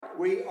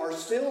we are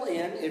still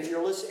in, if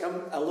you're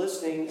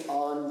listening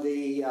on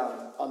the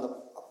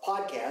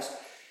podcast,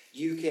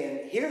 you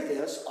can hear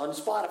this on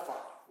Spotify.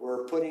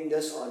 We're putting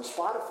this on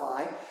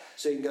Spotify,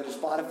 so you can go to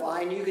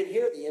Spotify and you can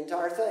hear the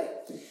entire thing.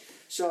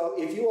 So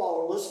if you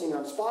all are listening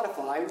on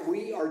Spotify,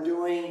 we are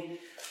doing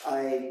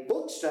a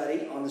book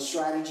study on the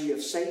strategy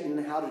of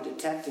Satan, How to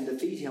Detect and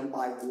Defeat Him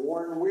by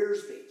Warran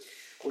Wiersbe.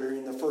 We're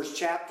in the first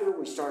chapter.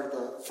 We started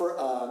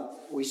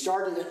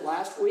it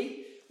last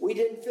week. We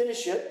didn't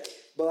finish it,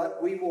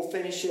 but we will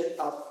finish it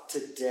up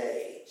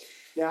today.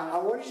 Now, I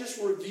want to just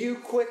review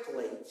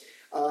quickly.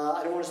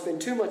 I don't want to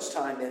spend too much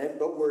time in it,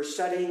 but we're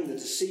studying the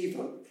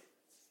deceiver.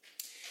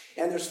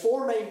 And there's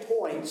 4 main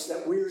points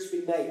that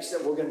Wiersbe makes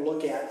that we're going to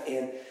look at.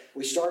 And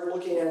we started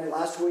looking at it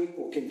last week.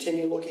 We'll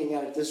continue looking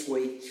at it this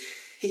week.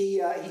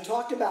 He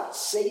talked about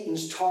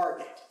Satan's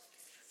target.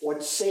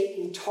 What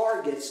Satan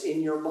targets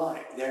in your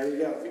mind. There you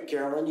go,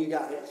 Carolyn, you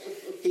got it.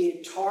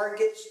 He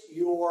targets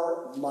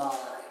your mind.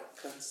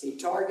 He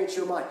targets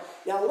your mind.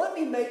 Now, let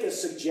me make a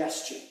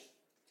suggestion.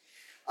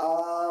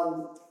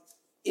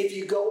 If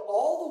you go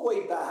all the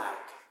way back,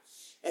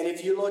 and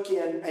if you look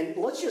in, and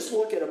let's just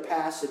look at a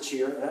passage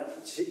here.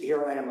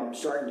 Here I am, I'm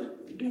starting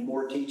to do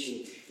more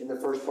teaching in the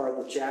first part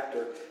of the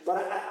chapter.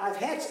 But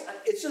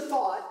it's a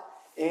thought,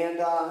 and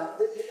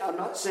I'm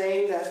not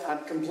saying that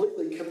I'm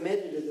completely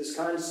committed to this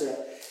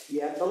concept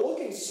yet. But look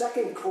in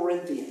 2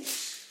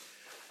 Corinthians,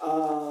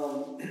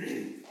 of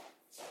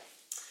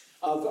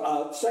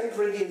 2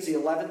 Corinthians, the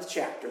 11th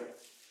chapter.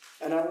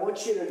 And I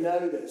want you to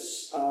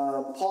notice,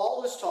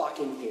 Paul is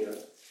talking here.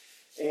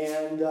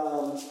 And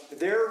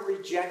they're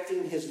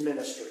rejecting his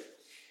ministry.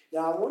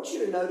 Now, I want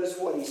you to notice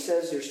what he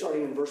says here,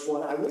 starting in verse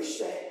 1. I wish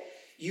that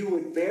you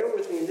would bear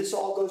with me, and this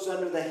all goes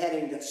under the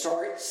heading that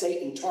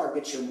Satan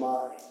targets your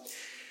mind.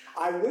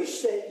 I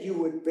wish that you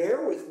would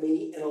bear with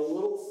me in a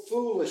little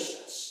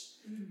foolishness.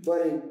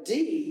 But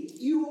indeed,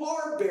 you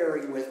are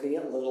bearing with me,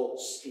 a little,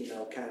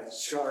 kind of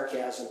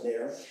sarcasm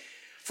there.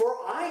 For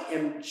I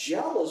am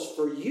jealous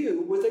for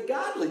you with a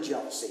godly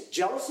jealousy.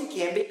 Jealousy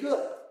can be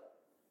good.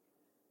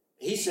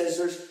 He says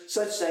there's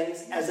such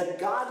things as a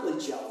godly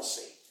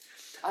jealousy.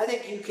 I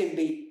think you can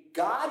be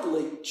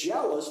godly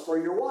jealous for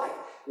your wife,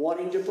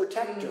 wanting to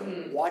protect her,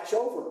 watch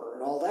over her,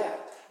 and all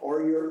that,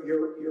 or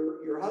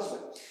your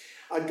husband.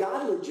 A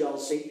godly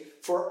jealousy,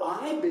 for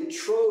I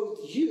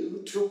betrothed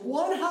you to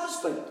one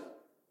husband.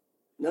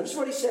 Notice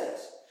what he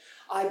says.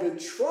 I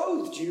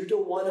betrothed you to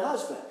one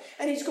husband.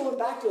 And he's going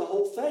back to the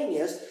whole thing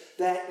is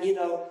that,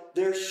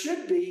 there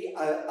should be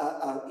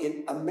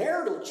a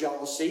marital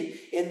jealousy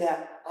in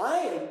that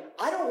I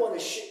don't want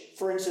to,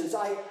 for instance,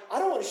 I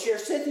don't want to share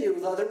Cynthia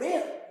with other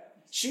men.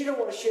 She don't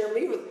want to share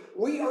me with,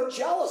 we are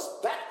jealous.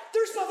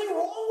 There's nothing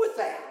wrong with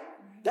that.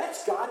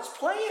 That's God's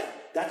plan.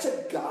 That's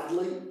a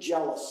godly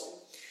jealousy.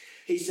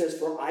 He says,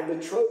 for I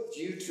betrothed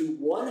you to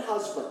one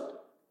husband.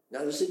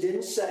 Notice it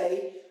didn't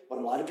say what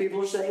a lot of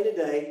people are saying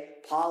today,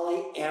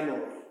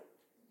 polyamory.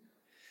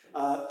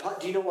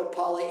 Do you know what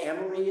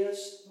polyamory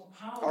is?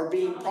 Or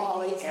being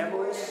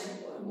polyamorous?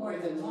 More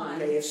than one.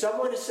 Okay, if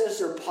someone says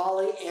they're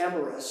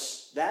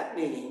polyamorous, that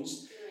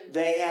means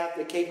they have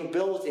the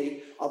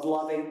capability of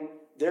loving.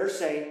 They're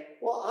saying,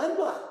 well,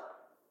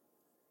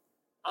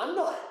 I'm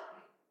not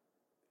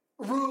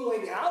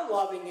ruling out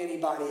loving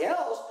anybody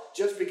else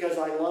just because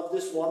I love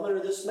this woman or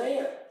this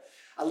man.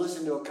 I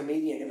listened to a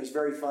comedian. It was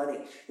very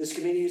funny. This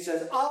comedian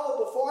says,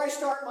 before I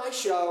start my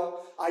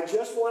show, I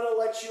just want to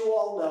let you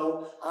all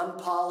know I'm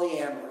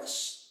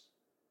polyamorous.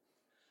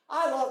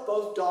 I love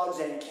both dogs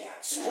and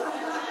cats. I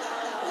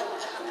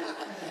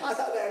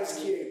thought that was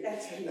cute.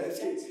 That's cute.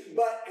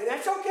 And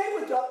that's okay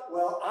with dogs.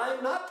 Well,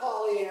 I'm not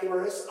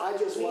polyamorous. I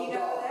just love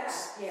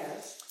dogs. That.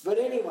 Yes. But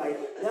anyway,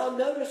 now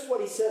notice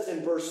what he says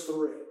in verse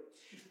 3.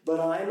 But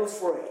I am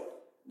afraid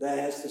that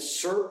as the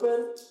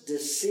serpent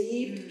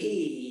deceived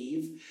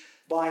Eve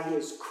by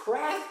his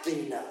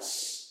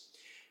craftiness,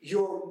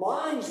 your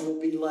minds will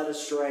be led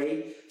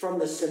astray from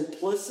the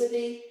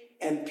simplicity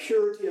and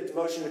purity of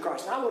devotion to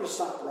Christ. Now I want to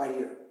stop right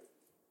here.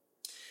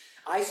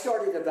 I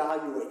started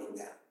evaluating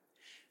that.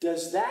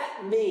 Does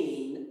that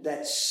mean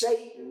that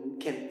Satan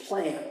can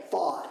plant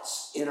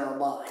thoughts in our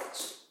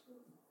minds?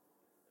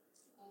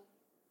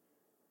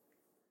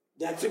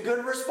 That's a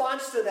good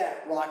response to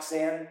that,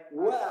 Roxanne.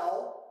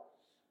 Well,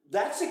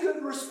 that's a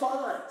good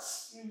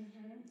response.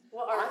 Mm-hmm.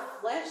 Well, our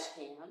flesh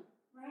can.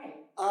 Right.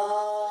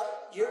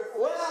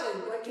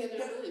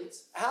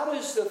 How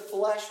does the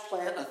flesh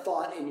plant a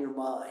thought in your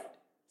mind?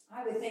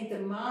 I would think the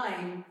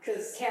mind,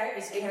 because is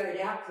carried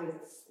out through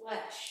the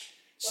flesh.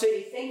 What See,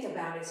 we think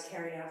about is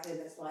carried out through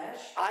the flesh.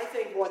 I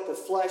think what the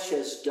flesh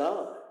has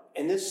done,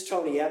 and this is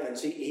Tony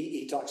Evans,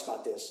 he talks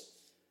about this.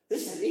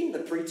 Even the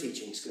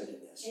pre-teaching is good in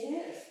this. It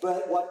is.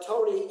 But what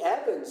Tony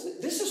Evans,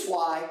 this is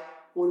why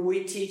when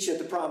we teach at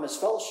the Promise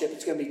Fellowship,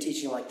 it's going to be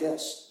teaching like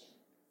this.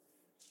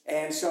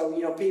 And so,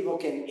 people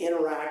can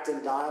interact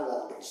and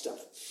dialogue and stuff.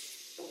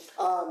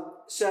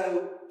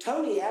 So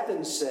Tony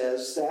Evans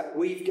says that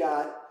we've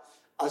got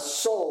a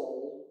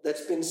soul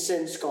that's been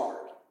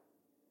sin-scarred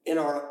in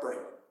our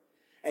upbringing.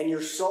 And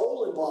your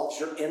soul involves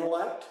your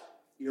intellect,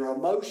 your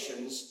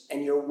emotions,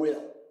 and your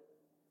will.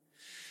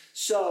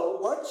 So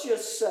let's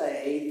just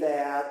say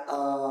that,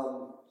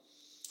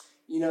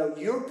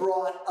 you're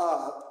brought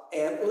up,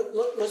 and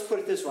let's put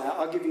it this way.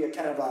 I'll give you a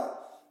kind of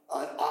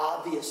an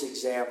obvious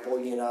example,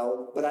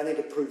 but I think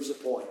it proves the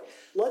point.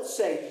 Let's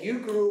say you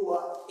grew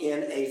up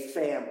in a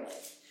family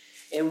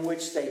in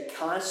which they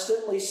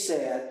constantly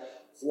said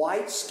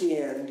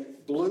white-skinned,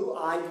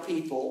 blue-eyed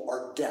people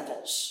are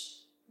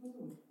devils.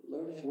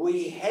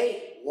 We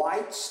hate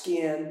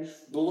white-skinned,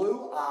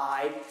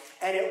 blue-eyed,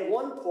 and at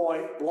one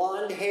point,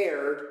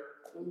 blonde-haired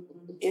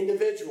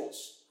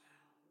individuals.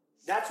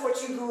 That's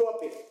what you grew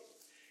up in.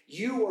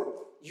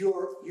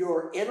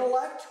 Your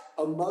intellect,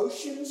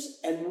 emotions,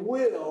 and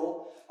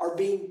will are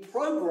being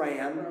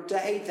programmed to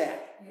hate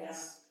that.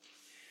 Yes.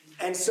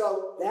 And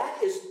so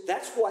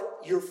that's what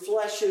your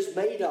flesh is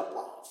made up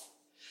of.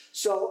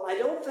 So I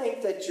don't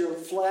think that your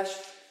flesh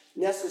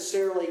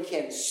necessarily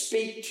can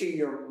speak to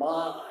your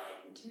mind.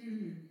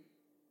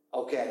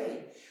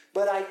 Okay?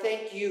 But I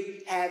think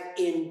you have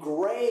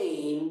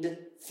ingrained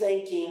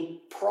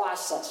thinking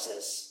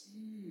processes.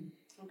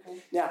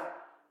 Okay. Now,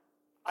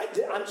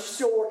 I'm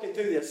still working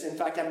through this. In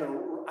fact,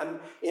 I'm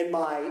in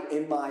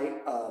my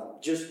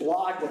just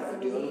blog that I'm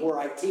doing, where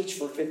I teach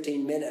for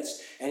 15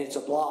 minutes, and it's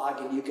a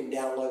blog, and you can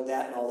download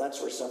that and all that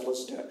sort of stuff.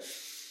 Listen to it.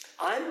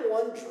 I'm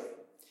wondering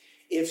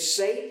if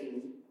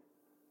Satan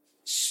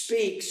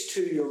speaks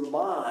to your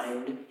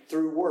mind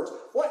through words.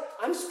 What?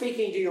 I'm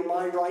speaking to your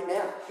mind right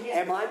now. Yeah.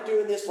 Am I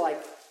doing this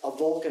like a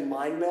Vulcan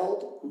mind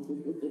meld?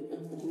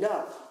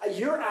 No.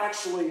 You're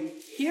actually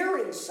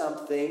hearing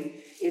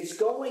something. It's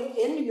going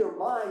into your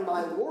mind,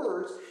 my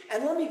words.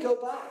 And let me go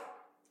back.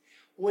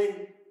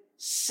 When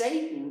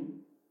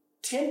Satan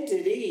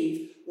tempted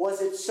Eve,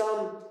 was it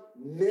some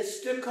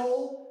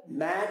mystical,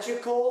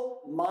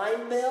 magical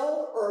mind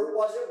meld, or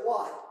was it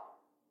what?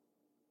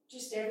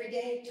 Just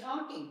everyday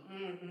talking.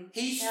 Mm-hmm.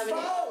 He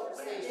spoke.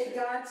 Did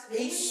God speak?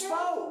 He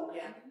spoke.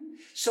 Yeah.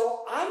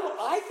 So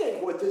I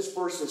think what this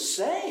verse is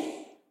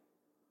saying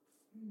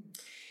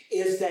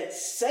is that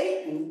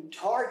Satan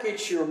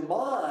targets your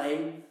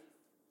mind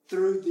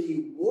through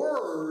the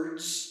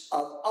words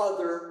of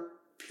other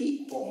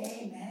people.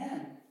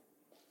 Amen.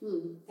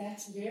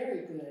 That's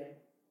very good.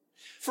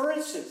 For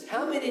instance,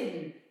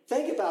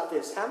 think about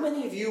this, how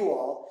many of you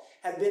all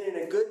have been in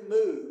a good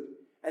mood,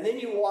 and then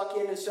you walk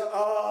in and say,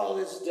 oh,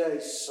 this day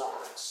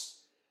sucks.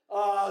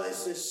 Oh,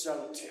 this is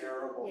so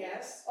terrible.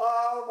 Yes.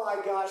 Oh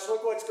my gosh,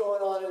 look what's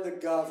going on in the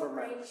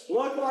government.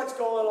 Look what's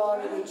going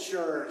on in the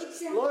church.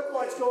 Look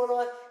what's going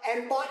on.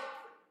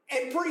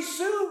 And pretty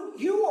soon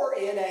you are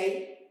in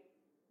a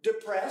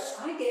depressed,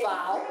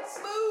 foul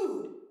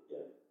mood.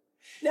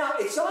 Now,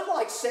 it's not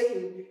like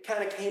Satan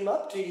kind of came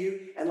up to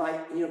you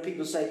and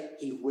people say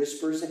he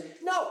whispers.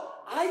 No,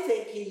 I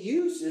think he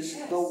uses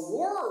the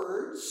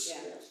words,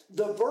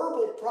 the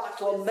verbal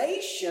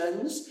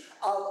proclamations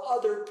of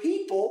other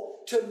people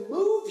to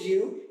move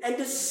you and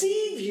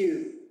deceive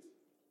you.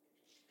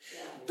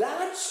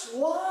 That's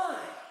why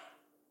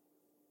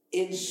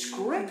in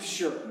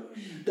Scripture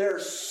there are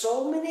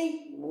so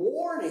many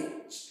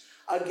warnings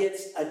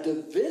against a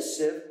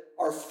divisive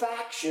or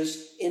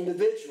factious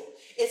individual.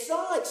 It's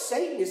not like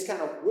Satan is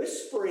kind of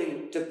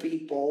whispering to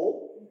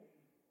people,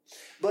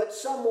 but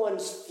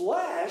someone's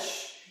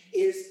flesh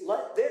is,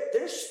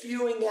 they're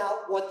spewing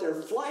out what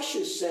their flesh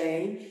is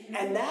saying,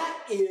 and that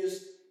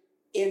is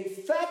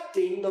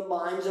infecting the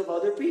minds of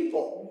other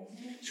people.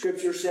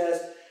 Scripture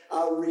says,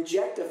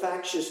 reject a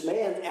factious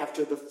man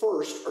after the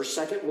first or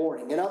second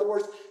warning. In other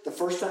words, the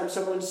first time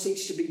someone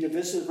seeks to be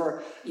divisive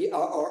or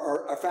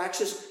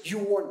factious, you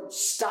warn them,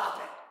 stop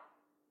it.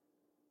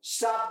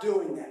 Stop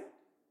doing that.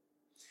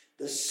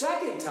 The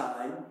second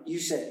time, you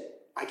say,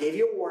 I gave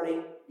you a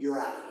warning, you're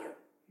out of here.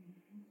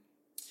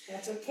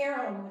 That's what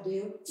Carolyn would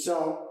do.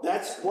 So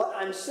that's what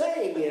I'm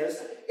saying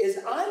is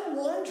I'm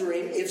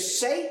wondering if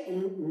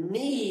Satan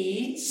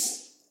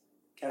needs,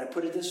 can I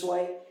put it this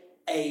way,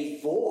 a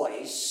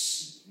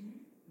voice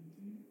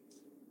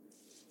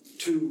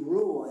to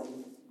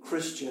ruin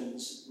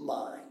Christians'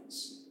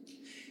 minds.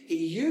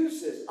 He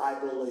uses, I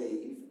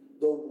believe,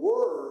 the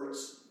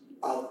words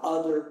of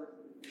other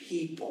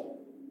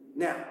people.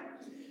 Now,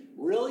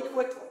 really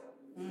quickly,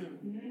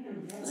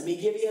 let me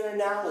give you an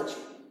analogy.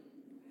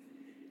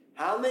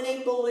 How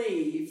many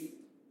believe,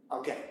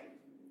 okay,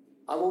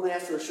 I won't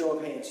ask for a show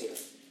of hands here.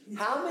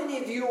 How many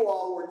of you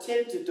all were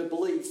tempted to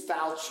believe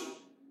Fauci?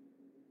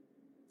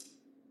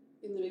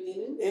 In the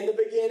beginning? In the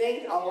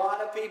beginning, a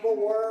lot of people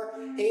were.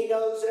 He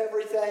knows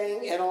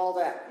everything and all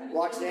that.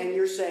 Roxanne,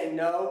 you're saying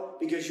no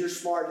because you're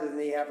smarter than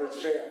the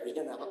average bear, you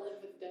know. I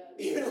live with Dad.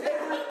 You live with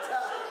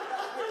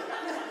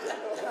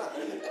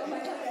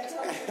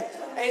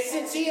And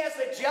since he has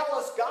a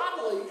jealous,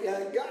 godly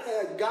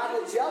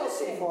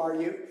jealousy for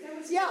you,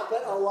 yeah,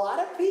 but a lot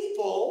of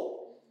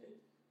people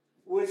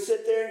would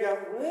sit there and go,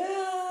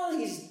 well,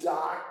 he's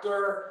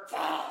Dr.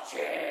 Fauci.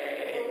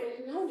 I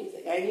didn't know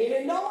anything. And you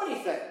didn't know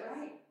anything.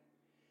 Right.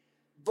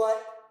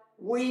 But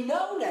we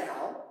know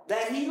now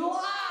that he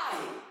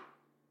lied.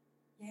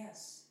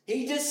 Yes.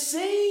 He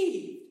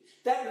deceived.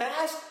 That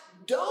mass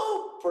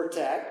don't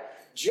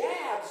protect.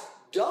 Jabs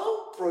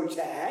don't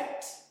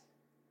protect.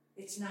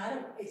 It's not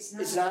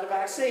a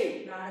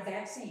vaccine. Not a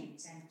vaccine.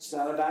 It's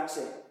not a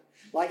vaccine.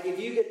 Like if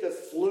you get the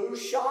flu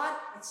shot,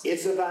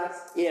 it's a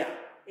vaccine. Yeah.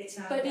 It's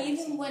not. But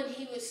even when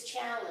he was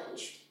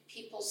challenged,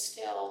 people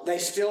still. They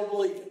still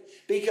believe it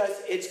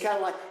because it's kind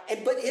of like.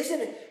 But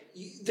isn't it?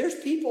 There's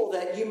people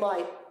that you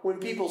might, when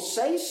people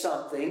say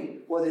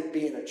something, whether it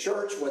be in a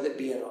church, whether it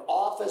be in an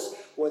office,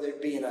 whether it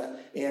be in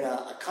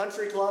a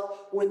country club,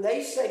 when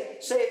they say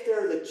if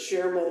they're the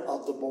chairman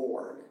of the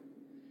board,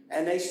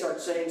 and they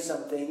start saying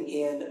something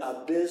in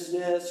a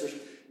business,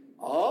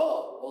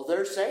 well,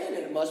 they're saying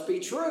it must be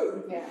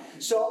true. Yeah.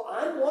 So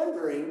I'm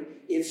wondering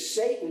if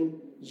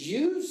Satan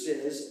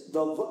uses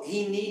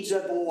he needs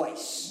a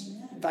voice.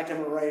 In fact, I'm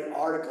going to write an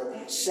article,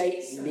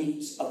 Satan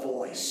needs a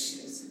voice.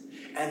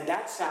 And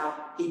that's how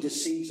he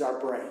deceives our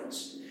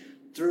brains.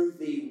 Through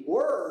the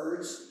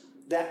words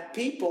that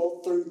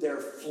people, through their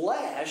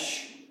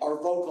flesh, are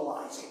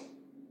vocalizing.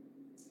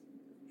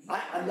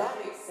 That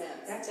makes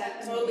sense.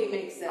 That totally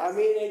makes sense. I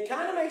mean, it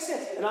kind of makes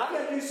sense. And I've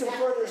got to do some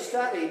further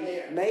study.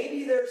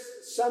 Maybe there's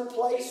some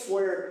place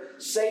where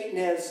Satan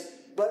has...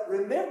 But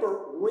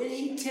remember, when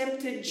he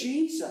tempted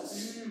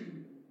Jesus,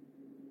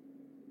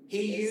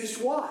 he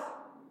used what?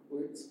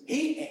 Words.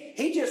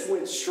 He just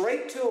went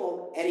straight to him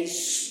and he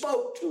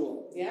spoke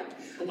to him.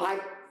 Yeah.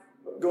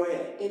 Go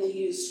ahead. And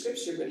he used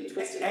scripture, but he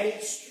twisted and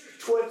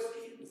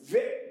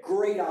it.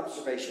 Great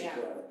observation,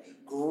 brother.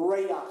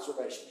 Great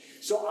observation.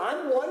 So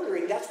I'm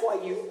wondering, that's why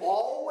you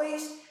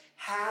always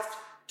have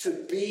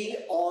to be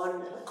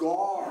on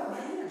guard.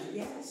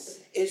 Yes.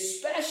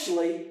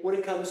 Especially when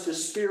it comes to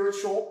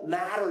spiritual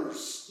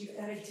matters. You've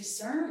got to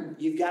discern.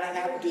 You've got to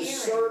have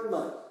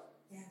discernment.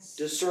 Yes.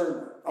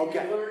 Discernment. Okay.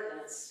 And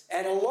alertness.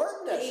 And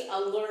alertness. Be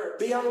alert.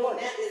 Be on alert.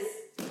 That is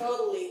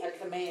totally a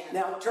command.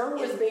 Now turn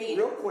with me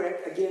real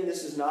quick. Again,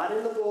 this is not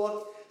in the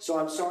book, so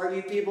I'm sorry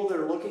you people that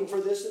are looking for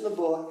this in the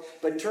book,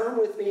 but turn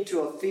with me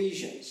to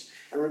Ephesians.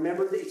 And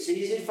remember, it's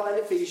easy to find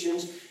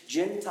Ephesians.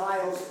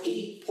 Gentiles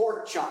eat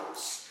pork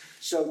chops.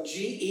 So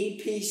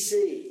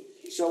GEPC.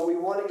 So we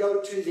want to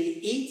go to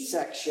the eat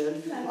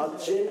section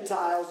of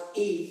Gentiles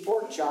eat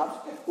pork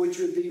chops, which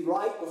would be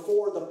right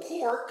before the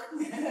pork,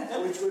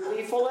 which would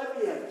be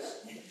Philippians.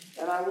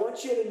 And I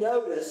want you to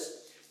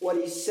notice what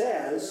he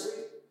says.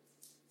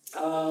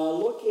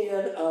 Look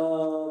in,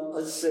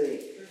 let's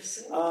see.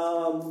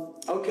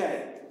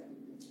 Okay.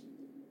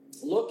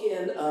 Look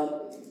in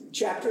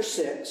chapter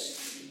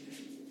 6,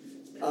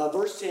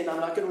 verse 10. I'm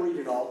not going to read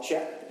it all.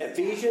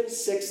 Ephesians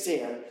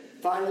 6:10.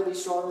 Finally, be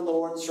strong in the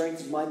Lord and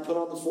strength of mind. Put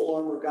on the full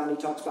armor of God. And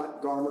he talks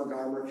about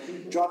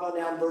garment. Drop on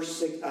down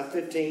verse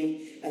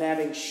 15. And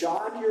having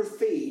shod your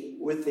feet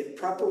with the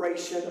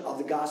preparation of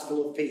the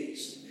gospel of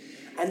peace.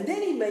 And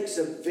then he makes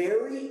a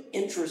very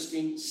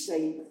interesting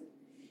statement.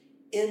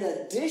 In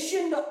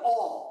addition to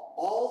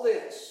all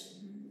this,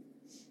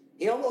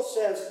 he almost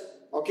says,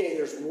 okay,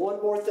 there's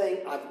one more thing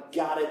I've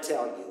got to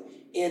tell you.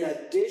 In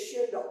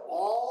addition to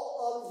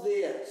all of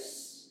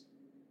this,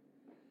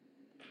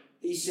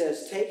 he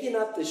says, taking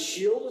up the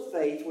shield of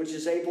faith, which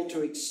is able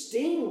to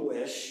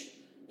extinguish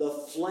the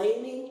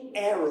flaming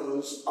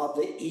arrows of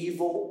the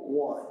evil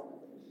one.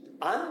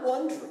 I'm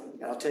wondering,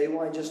 and I'll tell you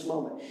why in just a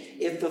moment,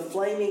 if the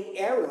flaming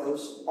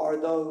arrows are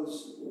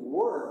those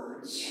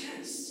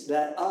words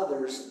that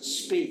others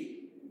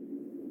speak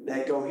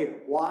that go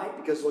here. Why?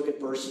 Because look at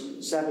verse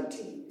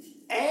 17.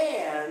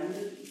 And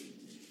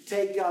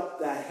take up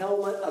the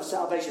helmet of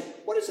salvation.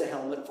 What is a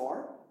helmet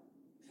for?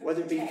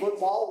 Whether it be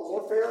football,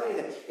 warfare, or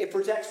anything. It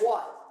protects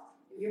what?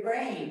 Your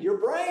brain. Your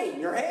brain,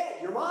 your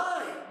head, your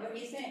mind. What do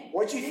you think?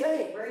 What you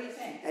think. Where do you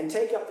think? And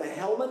take up the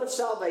helmet of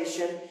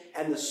salvation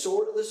and the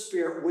sword of the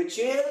Spirit, which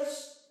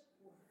is...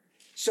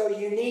 So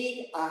you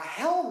need a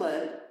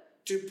helmet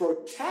to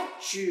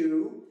protect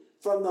you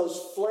from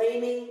those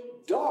flaming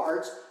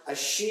darts, a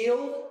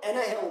shield and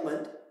a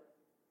helmet.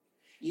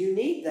 You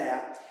need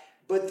that.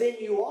 But then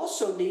you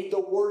also need the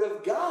Word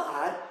of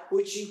God,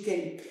 which you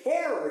can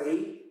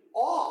parry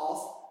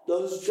off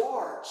those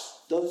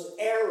darts, those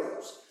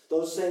arrows,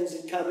 those things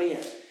that come in.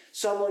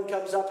 Someone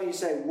comes up and you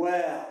say,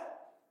 well,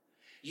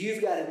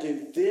 you've got to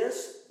do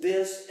this,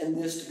 this, and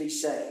this to be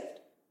saved.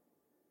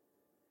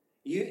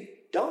 You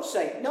don't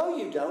say, no,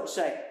 you don't.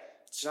 Say,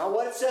 it's not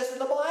what it says in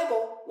the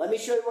Bible. Let me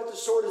show you what the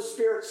sword of the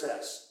Spirit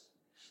says.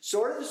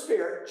 Sword of the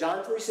Spirit,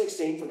 John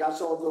 3:16, for God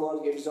so loved the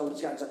world, he gave his only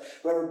Son.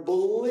 Whoever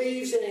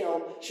believes in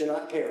him shall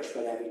not perish,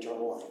 but have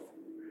eternal life.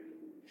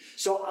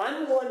 So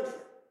I'm wondering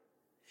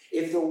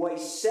if the way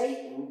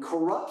Satan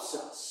corrupts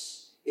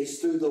us is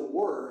through the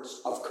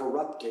words of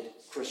corrupted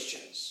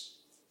Christians.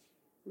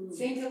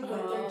 Think of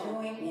what they're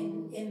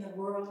doing in the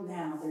world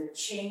now. They're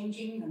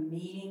changing the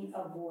meaning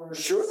of words.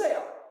 Sure they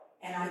are.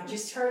 And I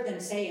just heard them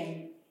say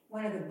in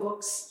one of the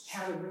books,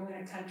 How to Ruin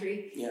a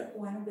Country,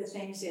 one of the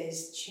things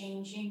is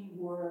changing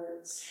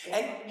words.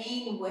 They don't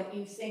mean what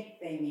you think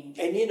they mean.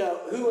 And you know,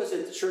 who was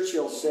it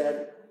Churchill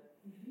said?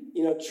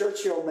 You know,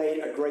 Churchill made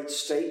a great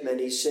statement.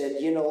 He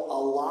said, you know, a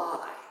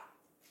lie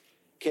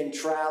can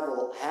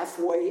travel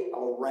halfway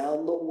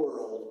around the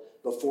world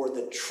before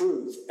the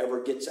truth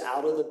ever gets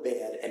out of the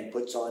bed and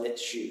puts on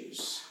its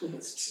shoes.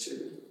 That's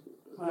true.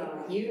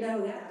 Well, you know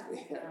that.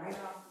 Yeah. Right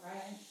off,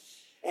 right.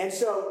 And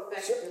so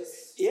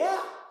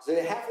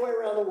halfway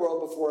around the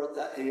world before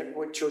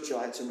Churchill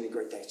had so many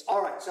great things.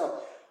 All right,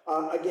 so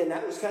again,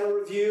 that was kind of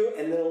review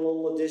and then a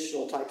little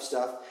additional type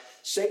stuff.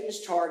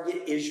 Satan's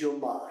target is your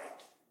mind.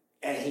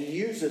 And he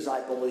uses,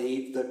 I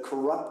believe, the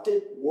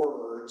corrupted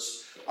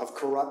words of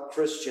corrupt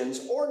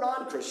Christians, or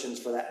non-Christians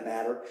for that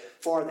matter,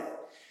 for that.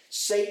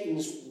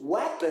 Satan's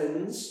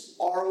weapons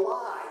are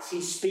lies.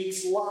 He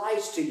speaks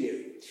lies to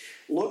you.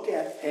 Look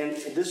at, and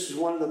this is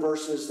one of the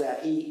verses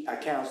that he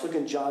accounts. Look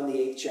in John the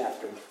 8th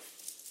chapter.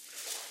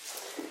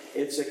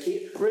 It's a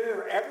key.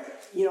 Remember,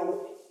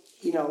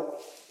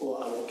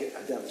 well, I won't get,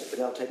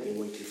 that'll take me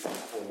way too far.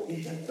 I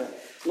won't get that.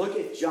 But look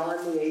at John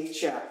the 8th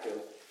chapter.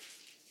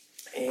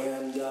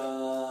 And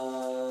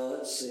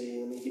let's see,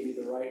 let me give you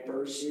the right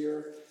verse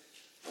here.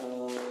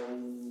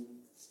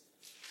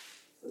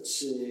 Let's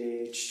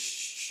see.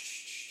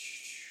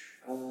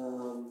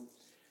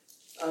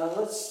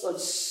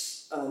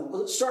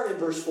 Let's start in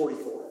verse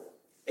 44,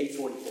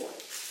 844.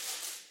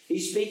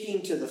 He's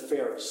speaking to the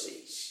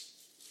Pharisees.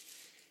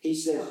 He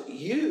says,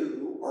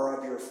 "You are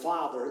of your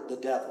father, the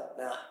devil."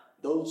 Now,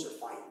 those are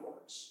fighting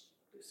words.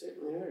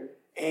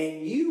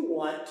 And you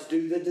want to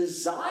do the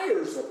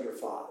desires of your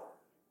father.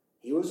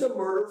 He was a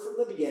murderer from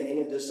the beginning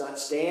and does not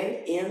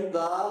stand in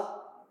the...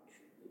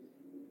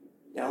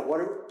 Now,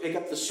 pick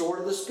up the sword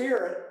of the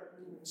Spirit.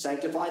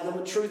 Sanctify them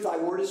in truth. Thy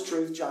word is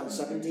truth. John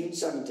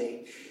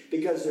 17:17.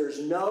 Because there's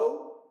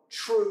no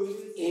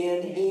truth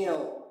in him.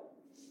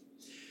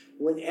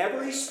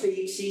 Whenever he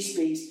speaks.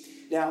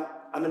 Now,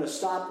 I'm going to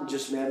stop in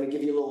just a minute. I'm going to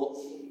give you a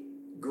little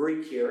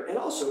Greek here, and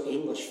also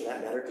English for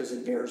that matter, because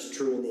it bears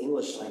true in the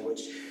English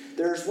language.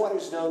 There's what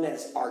is known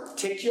as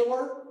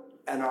articular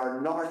and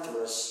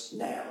anarthrous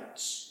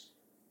nouns.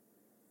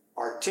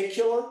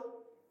 Articular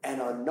and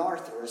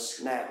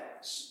anarthrous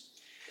nouns.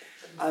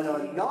 An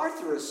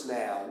anarthrous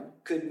noun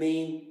could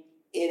mean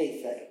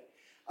anything.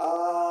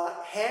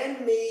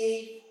 Hand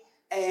me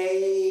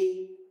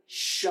a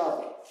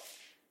shovel.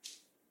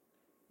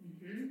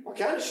 Mm-hmm. What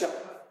kind of shovel?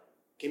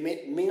 Can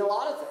mean a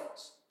lot of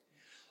things.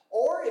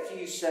 Or if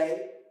you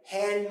say,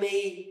 hand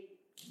me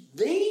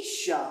the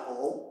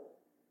shovel,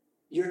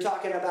 you're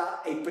talking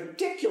about a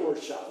particular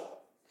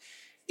shovel.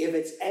 If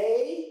it's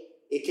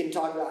it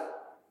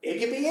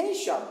can be any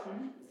shovel.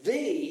 Mm-hmm.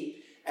 The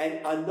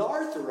and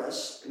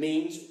anarthrous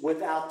means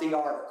without the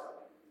article.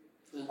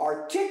 Mm-hmm.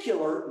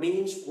 Articular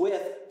means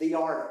with the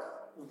article.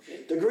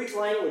 Okay. The Greek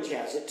language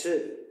has it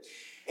too.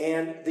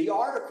 And the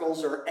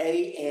articles are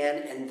a,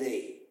 an, and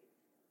the.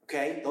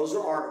 Okay? Those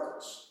are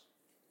articles.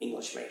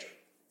 English major.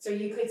 So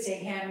you could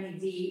say, hand me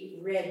the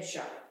red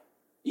shovel.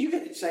 You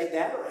could say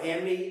that, or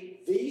hand me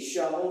the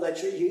shovel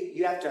that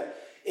you have to.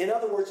 In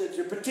other words, it's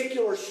a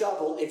particular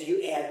shovel if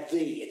you add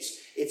the. It's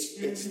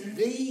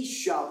the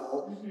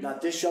shovel, not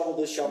this shovel,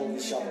 this shovel,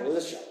 this shovel,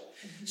 this shovel.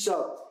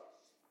 So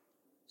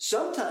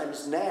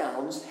sometimes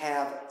nouns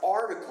have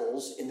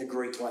articles in the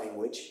Greek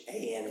language,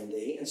 a, n, and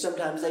the, and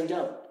sometimes they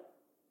don't.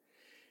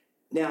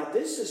 Now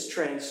this is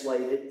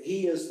translated,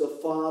 he is the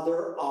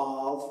father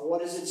of,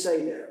 what does it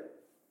say there?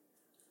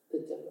 The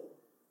devil.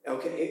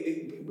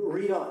 Okay,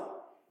 read on.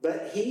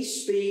 But he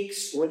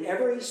speaks,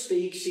 whenever he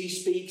speaks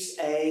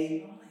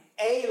a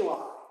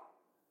lie.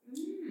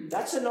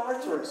 That's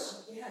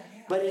anarthrous. Yeah.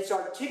 But it's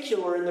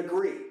articular in the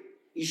Greek.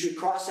 You should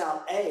cross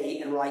out a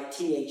and write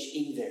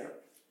the there.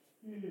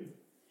 Mm.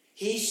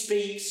 He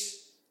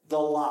speaks the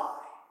lie.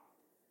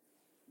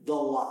 The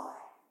lie.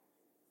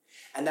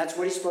 And that's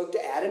what he spoke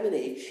to Adam and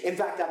Eve. In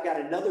fact, I've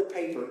got another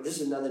paper. This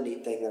is another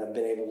neat thing that I've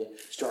been able to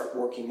start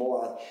working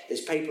more on,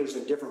 is papers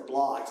in different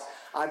blogs.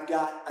 I've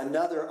got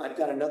another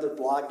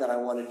blog that I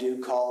want to do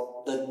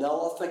called The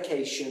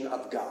Nullification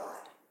of God.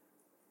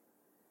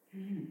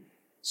 Mm.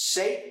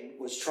 Satan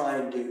was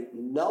trying to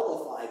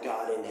nullify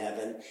God in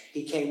heaven.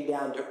 He came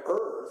down to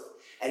earth,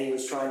 and he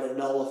was trying to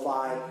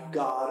nullify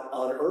God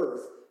on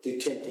earth through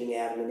tempting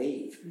Adam and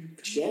Eve.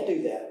 But you can't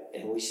do that,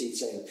 and we see the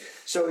same.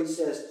 So he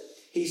says,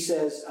 he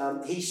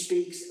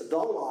speaks the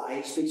lie.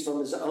 He speaks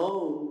from his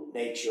own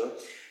nature,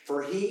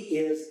 for he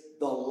is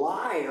the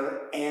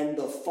liar and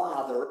the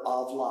father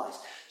of lies.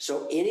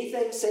 So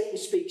anything Satan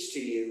speaks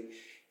to you,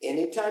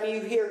 anytime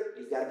you hear it,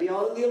 you've got to be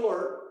on the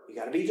alert. You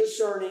got to be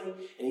discerning,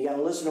 and you got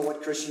to listen to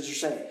what Christians are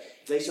saying.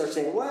 If they start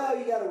saying, well,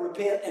 you got to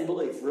repent and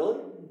believe. Really?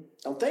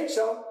 Don't think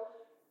so.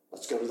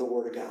 Let's go to the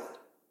Word of God.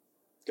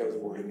 Let's go to the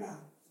Word of God.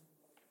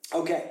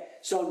 Okay,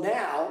 so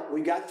now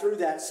we got through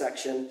that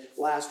section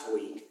last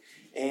week.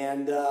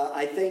 And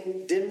I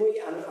think, didn't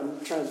we? I'm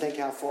trying to think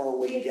how far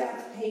we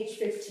got. Page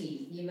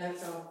 15. You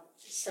left off,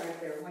 start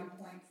there,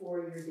 1.4,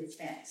 your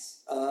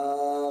defense.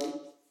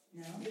 No,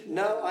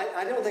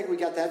 I don't think we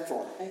got that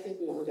far. I think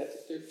we only got to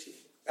 13.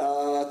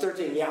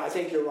 13, yeah, I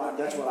think you're right.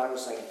 That's what I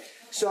was saying.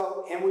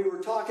 So, and he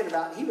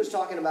was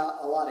talking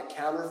about a lot of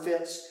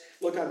counterfeits.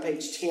 Look on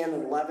page 10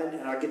 and 11,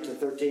 and I'll get to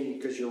 13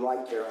 because you're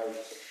right, Carolyn.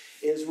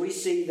 Is we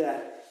see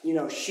that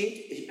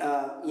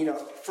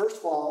first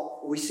of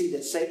all, we see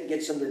that Satan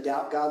gets them to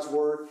doubt God's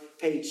word.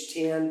 Page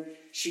 10,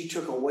 she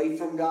took away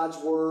from God's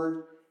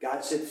word.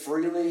 God said,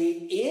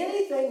 freely,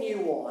 anything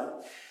you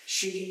want.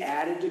 She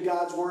added to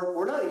God's word.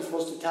 We're not even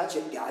supposed to touch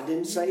it. God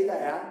didn't say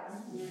that.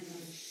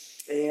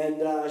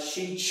 And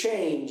she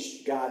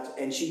changed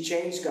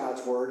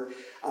God's word,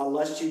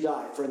 lest you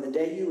die. For in the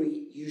day you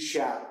eat, you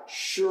shall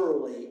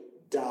surely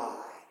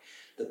die.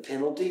 The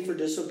penalty for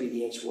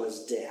disobedience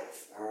was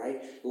death. All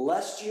right?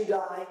 Lest you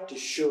die, to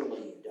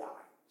surely you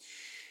die.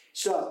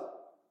 So,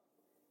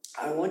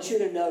 I want you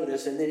to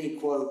notice, and then he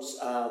quotes,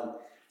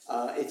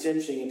 it's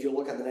interesting, if you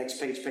look on the next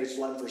page, page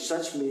 11, for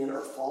such men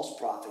are false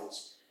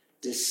prophets,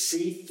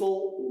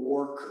 deceitful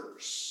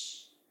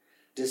workers,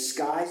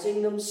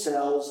 disguising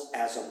themselves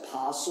as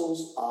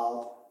apostles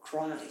of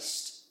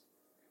Christ.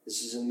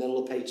 This is in the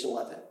middle of page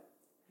 11.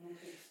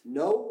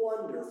 No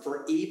wonder,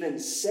 for even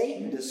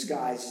Satan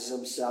disguises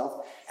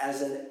himself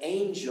as an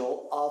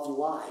angel of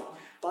light.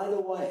 By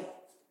the way,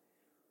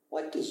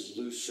 what does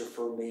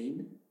Lucifer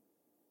mean?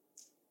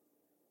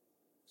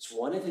 It's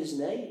one of his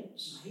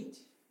names.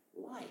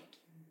 Light.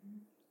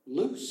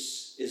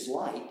 Luz is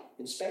light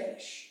in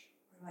Spanish.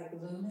 Like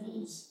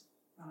lumens.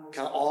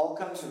 All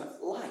comes from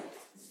light.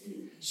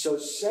 So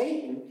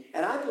Satan,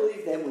 and I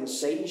believe that when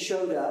Satan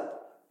showed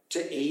up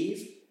to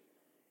Eve,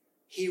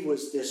 he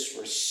was this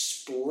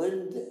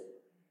resplendent,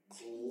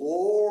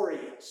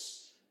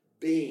 glorious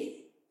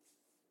being.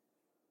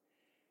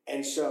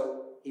 And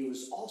so he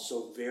was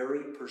also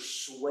very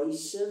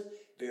persuasive,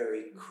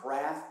 very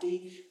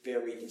crafty,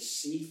 very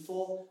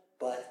deceitful,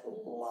 but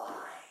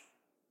lying.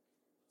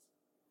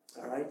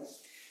 All right?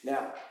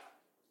 Now,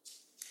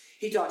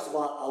 he talks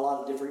about a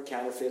lot of different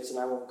counterfeits, and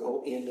I won't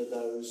go into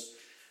those.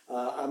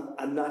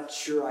 I'm not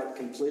sure I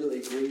completely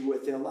agree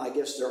with him. I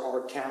guess there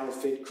are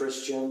counterfeit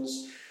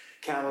Christians,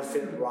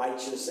 counterfeit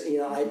righteous.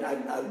 I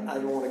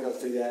don't want to go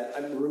through that.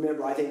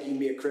 Remember, I think you can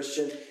be a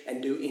Christian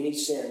and do any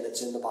sin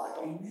that's in the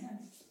Bible.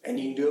 Amen. And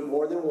you can do it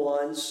more than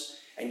once,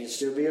 and you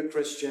still be a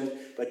Christian,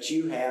 but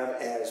you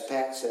have, as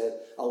Pat said,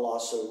 a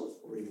loss of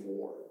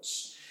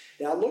rewards.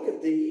 Now look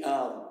at the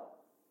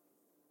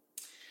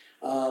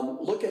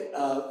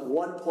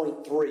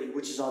 1.3,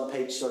 which is on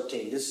page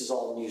 13. This is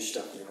all new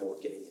stuff now we're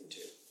getting into.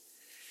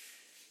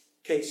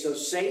 Okay, so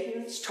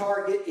Satan's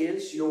target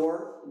is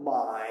your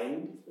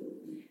mind.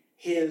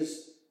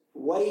 His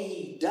way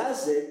he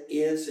does it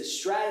is, his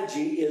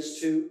strategy is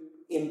to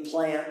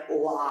implant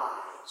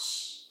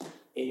lies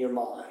in your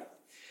mind.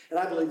 And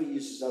I believe he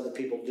uses other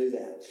people to do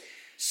that.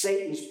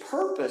 Satan's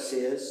purpose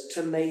is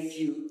to make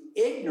you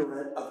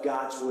ignorant of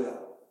God's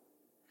will.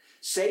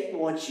 Satan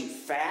wants you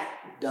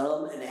fat,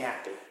 dumb, and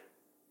happy.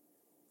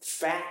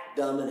 Fat,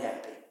 dumb, and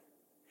happy.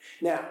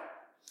 Now,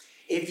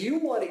 if you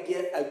want to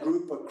get a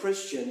group of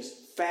Christians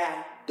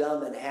fat,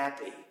 dumb, and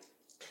happy,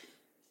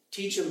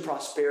 teach them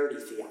prosperity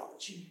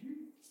theology.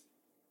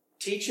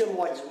 Teach them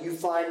what you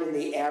find in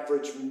the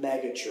average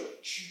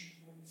megachurch.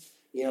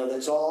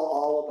 That's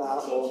all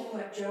about. Teach them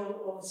what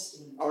Joel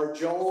Osteen. Or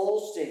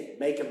Joel Osteen.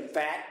 Make them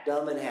fat,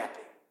 dumb, and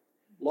happy.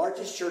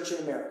 Largest church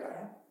in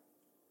America.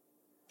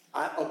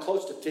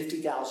 Close to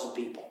 50,000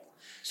 people.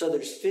 So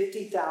there's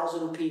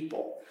 50,000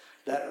 people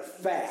that are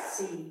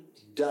fat,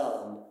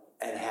 dumb,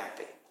 and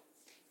happy.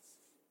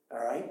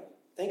 All right?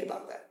 Think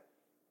about that.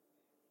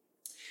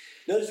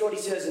 Notice what he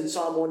says in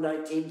Psalm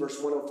 119,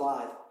 verse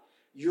 105.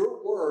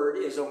 Your word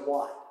is a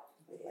what?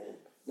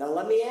 Now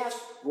let me ask,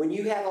 when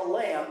you have a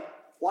lamp,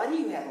 why do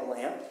you have a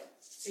lamp?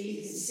 So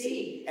you can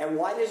see. And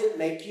why does it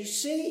make you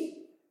see?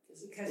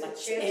 Because it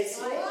sheds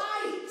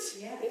light.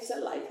 Yeah. It's a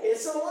lighthouse.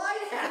 It's a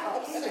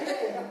lighthouse.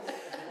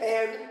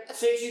 And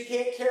since you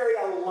can't carry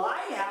a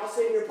lighthouse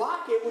in your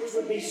pocket, which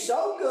would be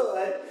so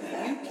good,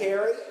 you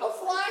carry a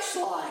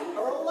flashlight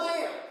or a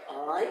lamp.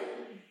 All right?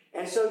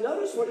 And so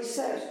notice what he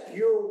says.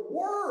 Your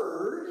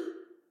word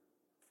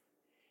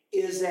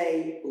is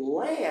a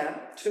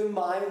lamp to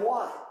my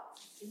what?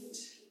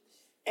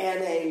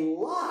 And a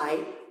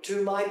light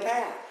to my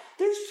path.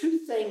 There's two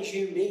things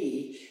you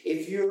need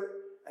if you're,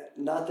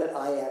 not that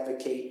I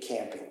advocate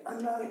camping.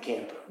 I'm not a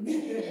camper.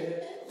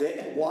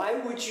 Why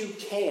would you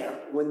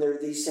camp when there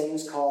are these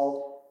things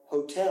called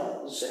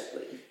hotels,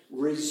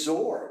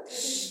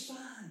 resorts?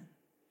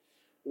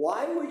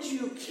 Why would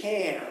you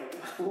camp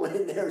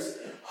when there's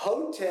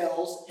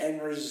hotels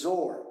and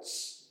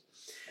resorts?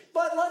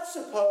 But let's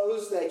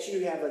suppose that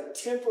you have a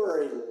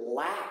temporary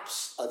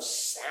lapse of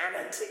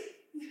sanity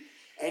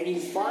and you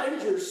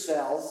find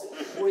yourself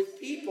with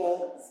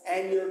people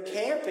and you're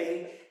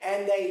camping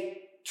and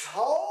they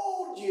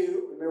told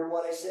you, remember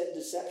what I said,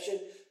 deception,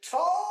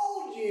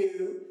 told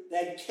you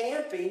that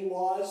camping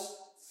was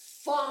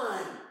fun.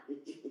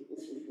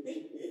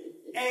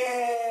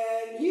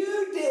 And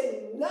you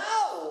didn't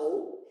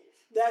know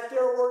that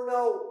there were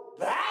no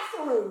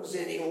bathrooms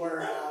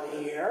anywhere out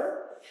here.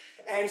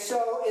 And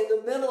so in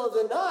the middle of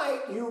the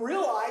night, you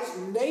realize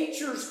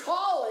nature's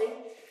calling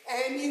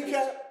and you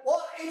go,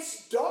 well,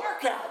 it's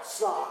dark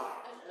outside.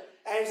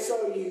 And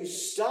so you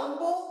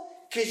stumble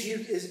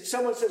because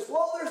someone says,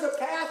 well, there's a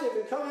path if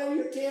you come out of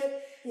your tent.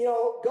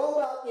 go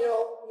about,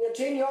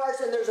 10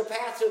 yards and there's a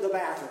path to the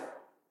bathroom.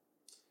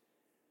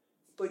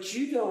 But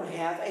you don't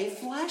have a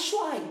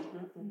flashlight.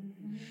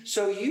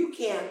 So you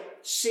can't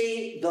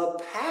see the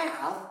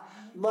path,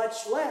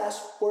 much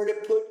less where to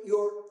put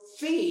your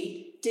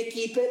feet to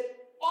keep it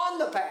on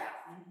the path.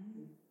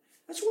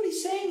 That's what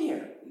he's saying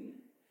here.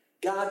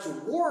 God's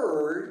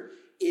word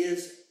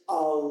is a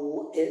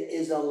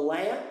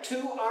lamp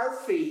to our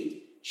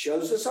feet,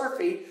 shows us our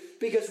feet,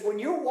 because when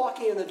you're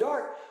walking in the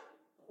dark,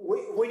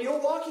 when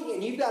you're walking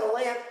and you've got a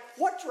lamp,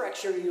 what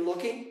direction are you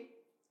looking?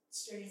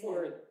 Straight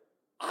Forward.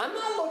 I'm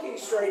not looking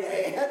straight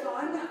ahead. No,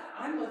 I'm not.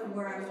 I'm looking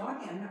where I'm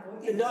walking. I'm not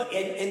looking. No,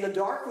 in the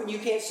dark when you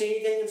can't see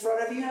anything in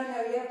front of you? No,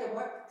 you have to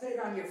put it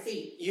on your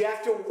feet. You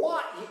have to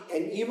watch,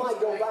 and you might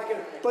go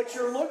back, but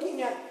you're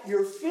looking at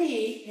your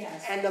feet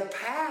and the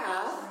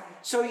path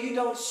so you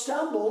don't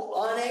stumble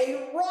on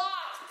a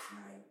rock.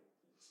 Right.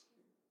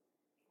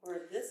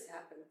 Or this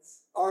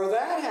happens. Or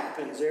that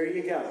happens. There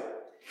you go.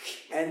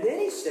 And then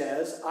he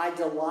says, I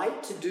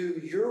delight to do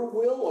your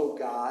will, O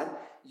God.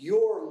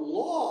 Your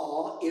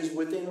law is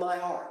within my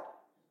heart.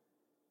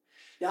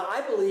 Now,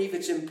 I believe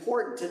it's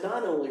important to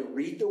not only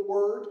read the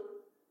word,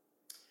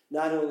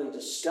 not only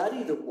to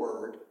study the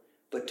word,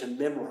 but to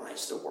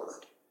memorize the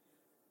word.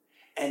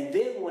 And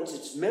then once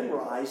it's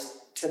memorized,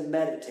 to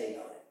meditate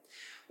on it.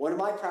 One of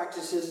my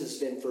practices has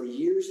been for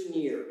years and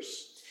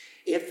years.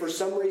 If for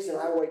some reason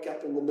I wake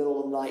up in the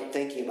middle of the night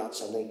thinking about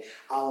something,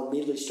 I'll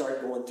immediately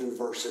start going through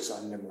verses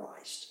I've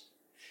memorized.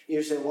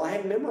 You say, well, I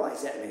haven't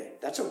memorized that many.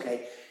 That's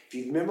okay. If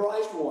you've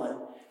memorized one,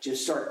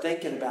 just start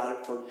thinking about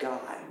it for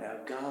God. Now,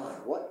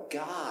 God, what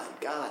God?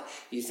 God.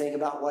 You think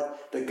about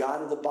what the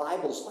God of the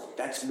Bible's like.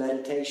 That's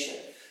meditation.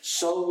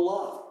 So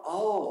loved.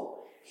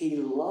 Oh, he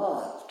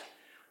loved.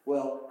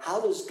 Well,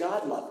 how does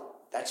God love?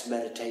 That's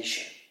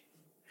meditation.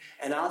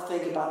 And I'll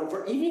think about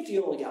it, even if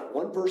you only got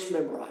one verse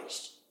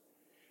memorized,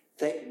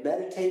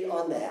 meditate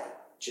on that.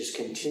 Just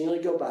continually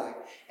go back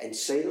and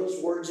say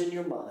those words in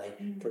your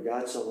mind. For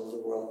God so loved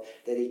the world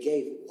that he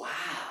gave. Wow,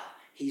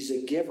 he's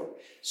a giver.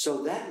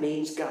 So that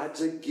means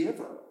God's a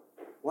giver.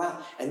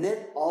 Wow. And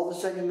then all of a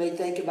sudden you may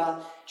think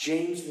about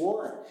James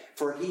 1.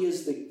 For he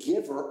is the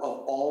giver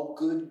of all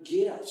good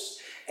gifts.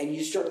 And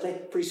you start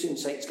thinking, pretty soon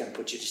Satan's going to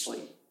put you to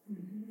sleep.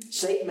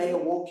 Satan may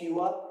have woke you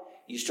up.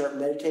 You start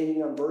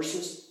meditating on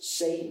verses.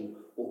 Satan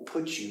will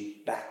put you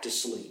back to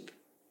sleep.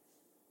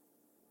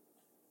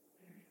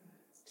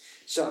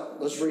 So,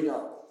 let's read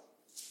on.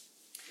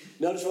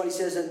 Notice what he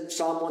says in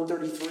Psalm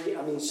 33,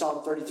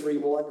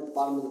 1 at the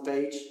bottom of the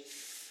page.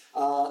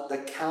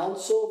 The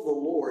counsel of the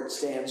Lord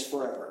stands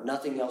forever.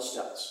 Nothing else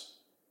does.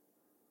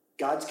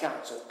 God's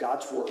counsel,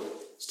 God's word,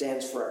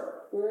 stands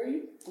forever. Where are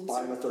you?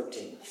 Bottom of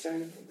 13.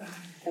 Sorry.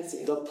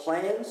 The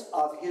plans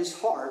of his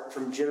heart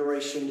from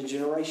generation to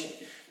generation.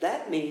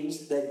 That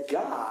means that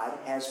God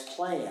has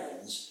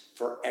plans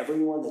for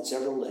everyone that's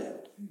ever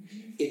lived.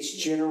 It's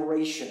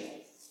generational.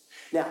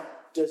 Now,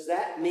 does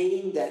that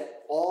mean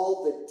that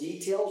all the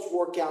details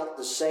work out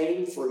the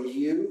same for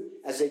you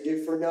as they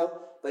do for Noah?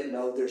 But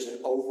no, there's an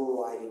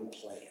overriding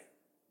plan.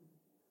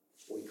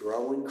 We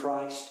grow in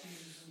Christ.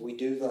 We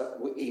do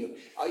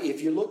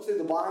if you look through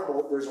the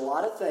Bible, there's a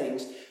lot of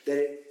things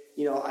that,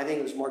 I think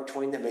it was Mark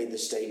Twain that made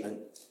this statement.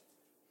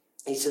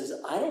 He says,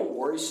 I don't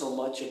worry so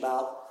much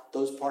about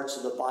those parts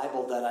of the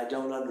Bible that I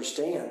don't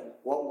understand.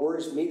 What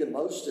worries me the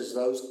most is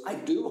those I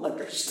do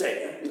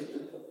understand.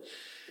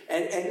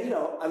 And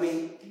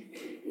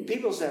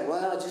people say,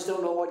 well, I just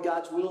don't know what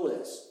God's will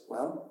is.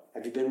 Well,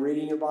 have you been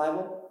reading your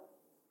Bible?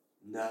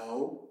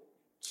 No.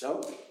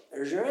 So,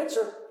 there's your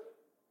answer.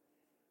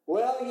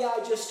 Well, yeah,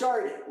 I just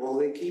started. Well,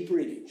 then keep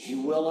reading.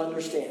 You will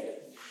understand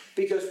it.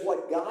 Because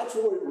what God's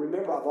word,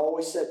 remember, I've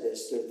always said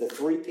this, the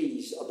 3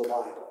 P's of the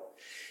Bible.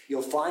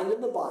 You'll find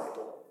in the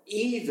Bible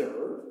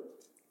either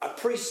a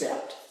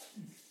precept.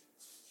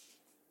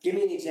 Give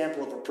me an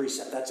example of a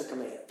precept. That's a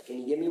command. Can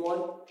you give me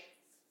one?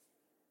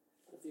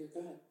 Your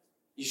God.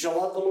 You shall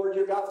love the Lord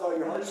your God with all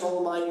your heart, soul,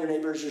 and mind, your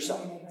neighbor as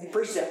yourself.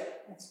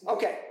 Precept.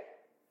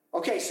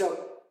 Okay,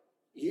 so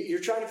you're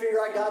trying to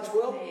figure out God's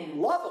will?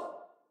 Love him.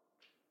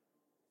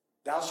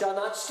 Thou shalt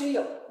not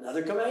steal.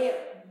 Another command.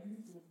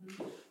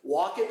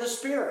 Walk in the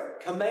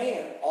Spirit.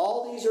 Command.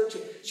 All these are, so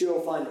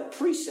you'll find a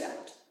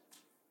precept.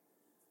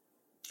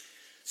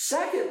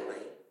 Secondly,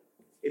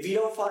 if you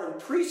don't find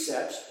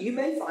precepts, you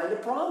may find a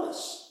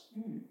promise.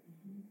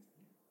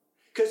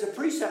 Because a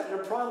precept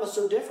and a promise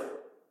are different.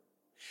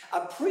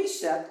 A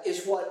precept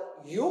is what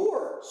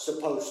you're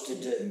supposed to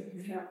do.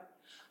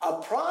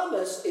 A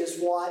promise is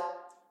what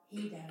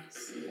he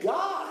does.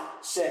 God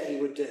said he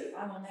would do.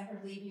 I will never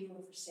leave you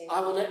or forsake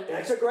you.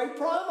 That's a great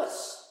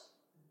promise.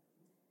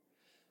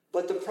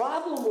 But the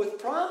problem with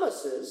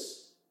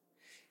promises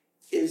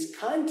is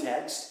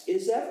context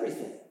is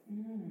everything.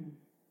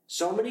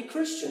 So many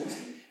Christians,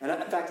 and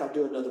in fact, I'll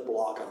do another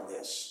blog on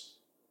this.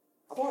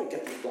 I've already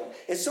got this blog.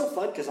 It's so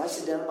fun because I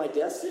sit down at my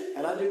desk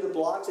and I do the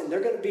blogs, and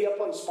they're going to be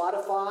up on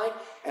Spotify,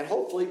 and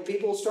hopefully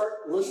people will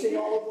start listening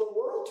all over the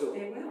world to them.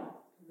 They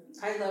will.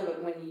 I love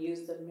it when you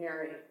use the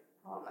Mary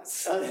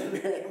promise.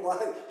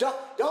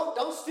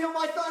 Don't steal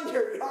my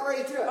thunder. You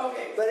already threw it.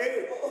 Okay. But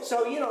anyway,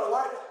 so a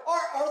lot of,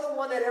 or the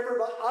one that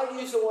everybody, I'll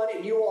use the one,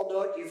 and you all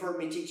know it. You've heard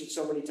me teach it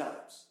so many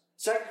times.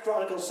 2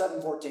 Chronicles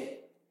 7:14.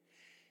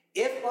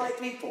 If my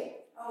people.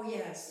 Oh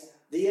yes.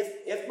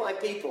 If my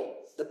people,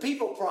 the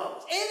people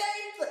promise. It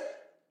ain't the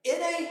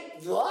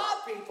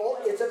people.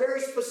 It's a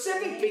very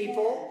specific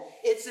people.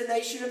 It's the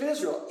nation of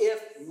Israel.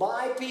 If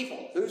my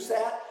people, who's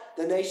that?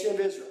 The nation of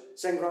Israel.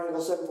 2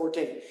 Chronicles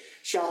 7:14.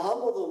 Shall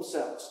humble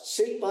themselves,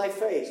 seek my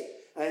face,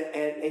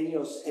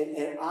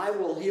 and I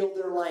will heal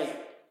their land.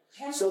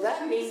 So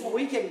that means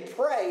we can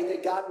pray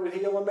that God would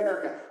heal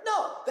America.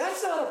 No,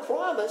 that's not a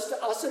promise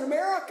to us in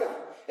America.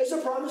 It's a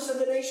promise to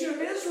the nation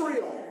of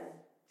Israel.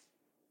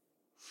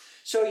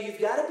 So you've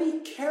got to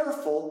be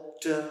careful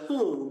to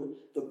whom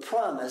the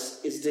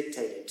promise is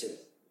dictated to.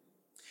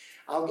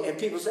 And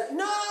people say,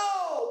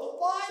 no, the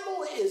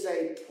Bible is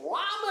a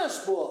promise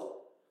book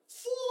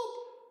full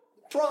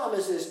of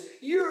promises.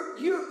 You're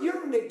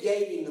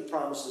negating the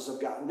promises of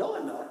God. No,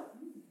 I'm not.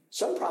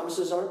 Some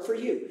promises aren't for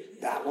you.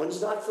 That one's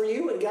not for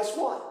you, and guess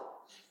what?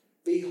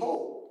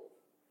 Behold,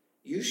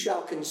 you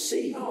shall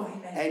conceive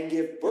and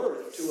give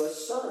birth to a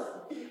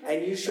son,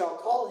 and you shall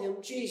call him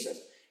Jesus.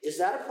 Is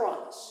that a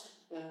promise?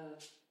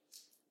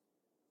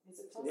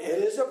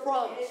 It is a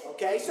promise.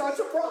 Okay, so it's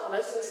a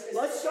promise.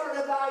 Let's start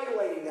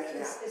evaluating that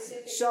now.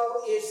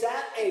 So is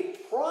that a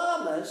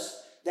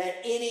promise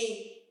that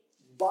any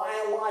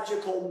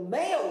biological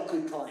male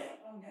could claim?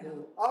 Oh,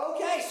 no.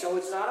 Okay, so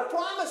it's not a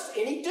promise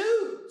to any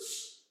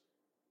dudes.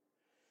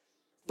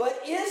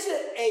 But is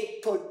it a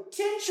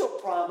potential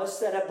promise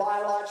that a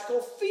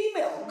biological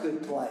female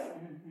could claim?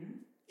 Mm-hmm.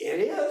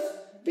 It is,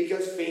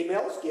 because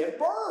females give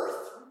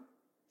birth.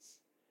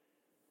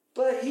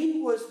 But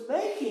he was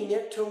making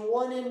it to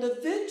one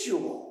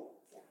individual.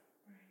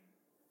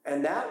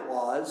 And that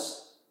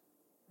was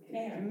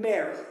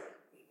Mary,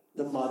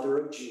 the mother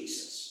of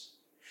Jesus.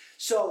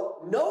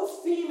 So no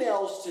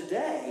females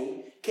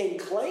today can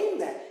claim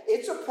that.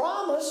 It's a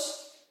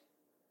promise,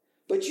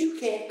 but you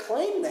can't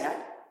claim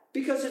that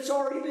because it's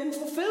already been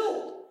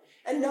fulfilled.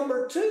 And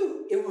number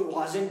two, it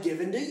wasn't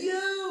given to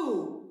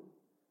you.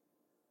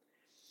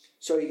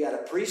 So you got a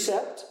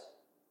precept,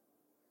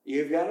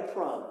 you've got a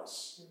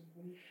promise,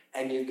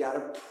 and you've got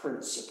a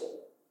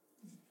principle.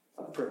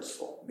 A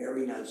principle.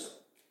 Mary knows it.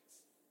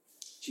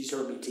 She's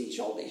heard me teach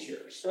all these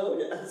years. Oh,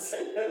 yes.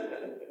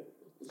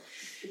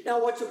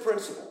 Now, what's a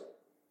principle?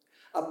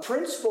 A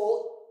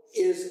principle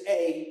is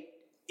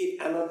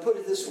I'm going to put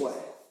it this way.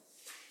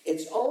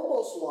 It's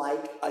almost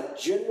like a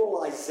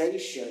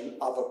generalization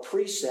of a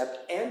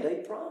precept and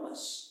a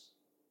promise.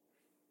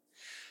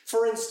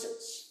 For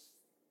instance,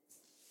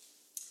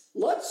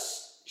 let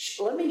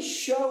me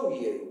show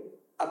you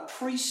a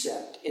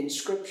precept in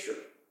Scripture.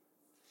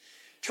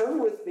 Turn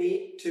with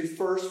me to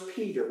 1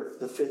 Peter,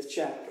 the 5th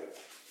chapter.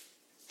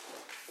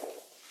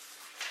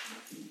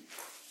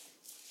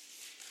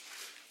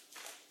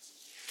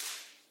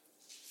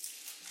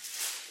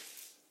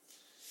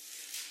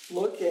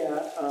 Look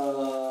at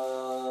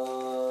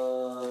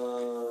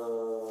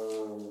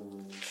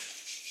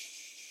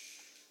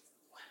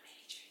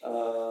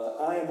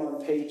I am on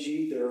page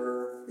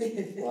either.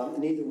 Well,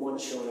 neither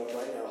one's showing up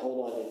right now.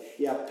 Hold on.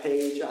 Yeah,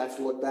 page. I have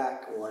to look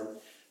back one.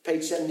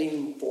 Page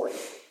 1740.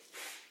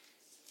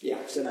 Yeah,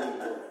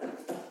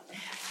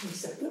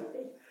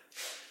 1740.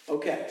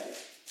 Okay.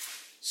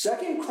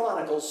 2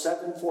 Chronicles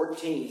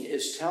 7:14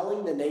 is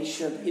telling the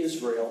nation of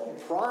Israel,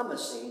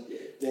 promising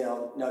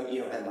them. No,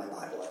 you don't have my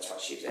Bible. That's why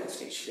she's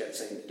asking. She's got the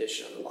same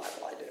edition of the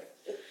Bible I do.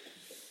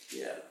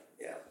 Yeah.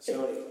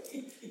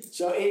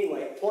 So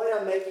anyway, point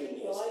I'm making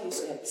is. Well, I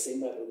used to have the same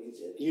Bible you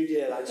did. You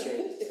did. I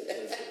changed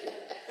it.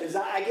 Because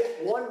I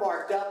get one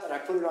marked up and I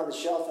put it on the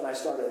shelf and I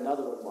started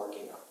another one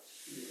marking up.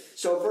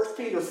 So 1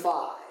 Peter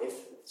 5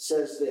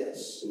 says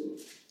this.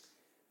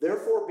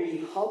 Therefore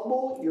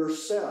humble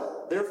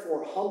yourselves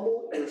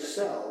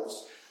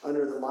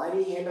under the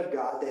mighty hand of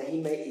God, that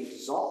he may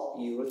exalt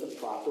you at the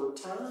proper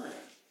time,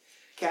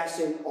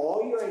 casting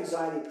all your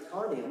anxiety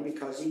upon him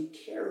because he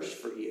cares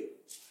for you.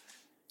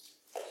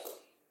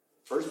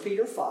 1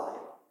 Peter 5,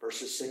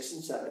 verses 6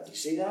 and 7. Do you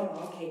see that?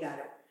 Oh, okay, got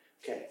it.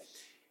 Okay.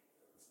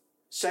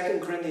 2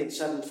 Corinthians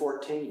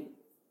 7:14.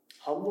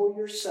 Humble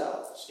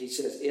yourselves. He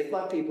says, if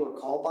my people are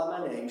called by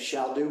my name,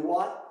 shall do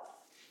what?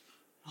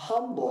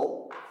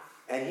 Humble.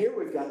 And here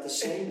we've got the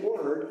same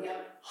word.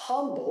 Yep.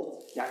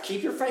 Humble. Now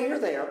keep your finger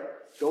there.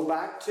 Go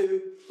back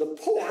to the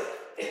pork.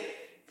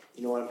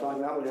 You know what I'm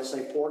talking about when I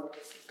say pork?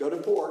 Go to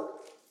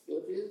pork.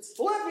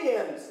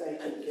 Philippians.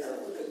 Thank you, Carol.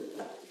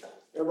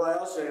 Everybody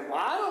else saying, well,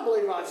 I don't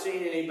believe I've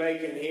seen any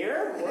bacon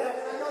here. Where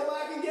can I go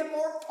back and get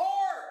more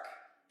pork?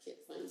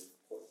 Can't find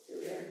pork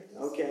here.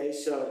 Okay,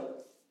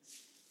 so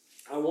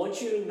I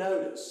want you to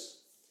notice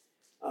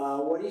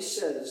what he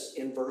says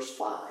in verse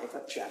 5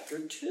 of chapter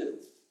 2.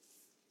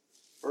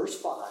 Verse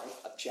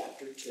 5 of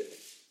chapter 2.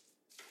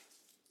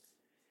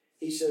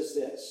 He says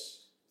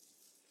this.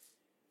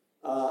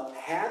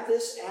 Have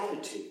this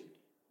attitude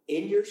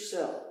in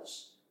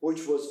yourselves,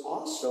 which was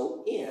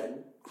also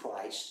in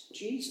Christ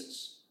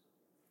Jesus.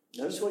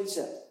 Notice what he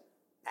said.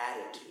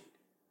 Attitude.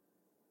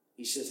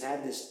 He says,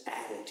 have this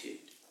attitude.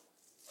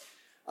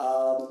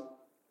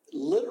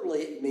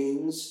 Literally, it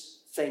means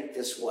think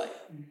this way.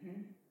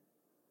 Mm-hmm.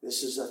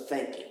 This is a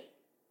thinking.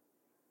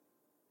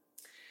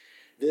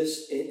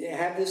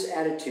 Have this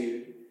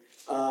attitude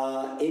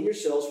in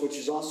yourselves, which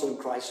is also in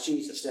Christ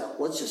Jesus. Now,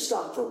 let's just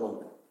stop for a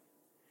moment.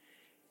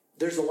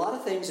 There's a lot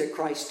of things that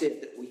Christ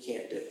did that we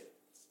can't do.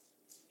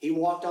 He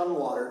walked on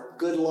water.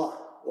 Good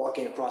luck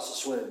walking across a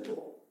swimming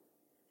pool.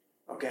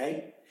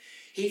 Okay?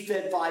 He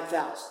fed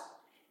 5,000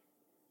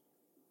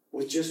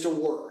 with just a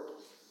word.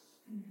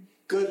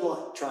 Good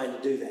luck trying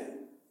to do that.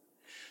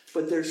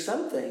 But there's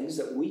some things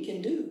that we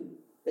can do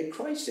that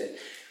Christ did.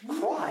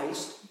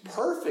 Christ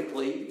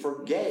perfectly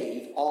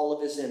forgave all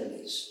of his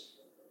enemies.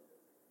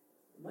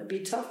 It might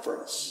be tough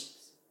for us.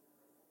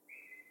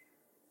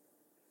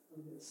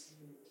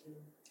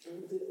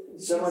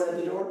 Someone at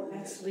the door?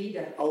 That's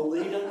Lita. Oh,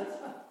 Lita?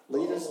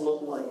 Lita's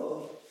looking like,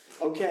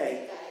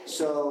 okay,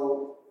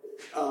 so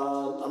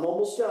I'm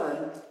almost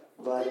done,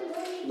 but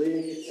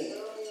Lita gets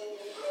in.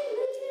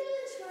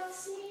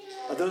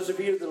 Those of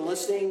you that are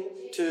listening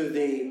to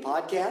the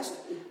podcast,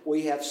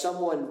 we have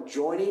someone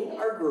joining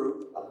our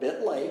group a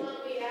bit late,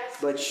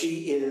 but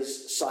she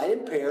is sight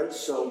impaired,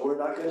 so we're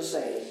not going to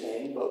say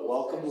anything, but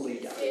welcome,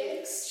 Lita.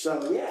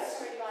 So,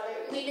 yes.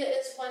 Lita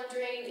is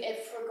wondering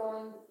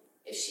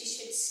if she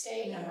should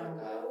stay or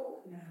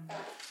go.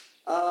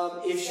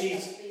 No. If she,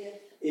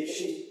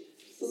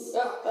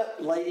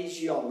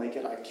 ladies, y'all make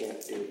it. I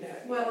can't do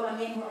that. Well, I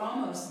mean, we're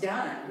almost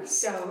done.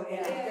 So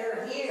if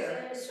they're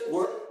here,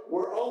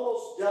 We're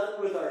almost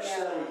done with our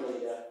study,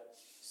 Lita.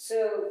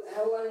 So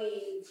how long are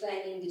you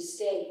planning to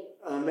stay?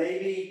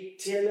 Maybe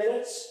 10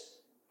 minutes.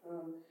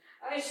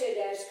 I should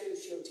ask her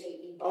if she'll take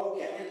me.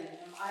 Okay.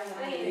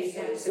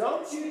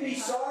 don't you be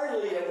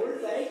sorry, Lita. We're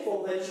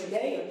thankful that you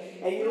came,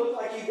 and you look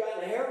like you've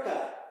gotten a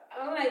haircut.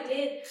 Oh, I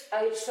did.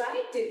 I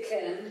tried to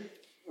come.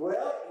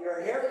 Well,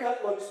 your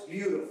haircut looks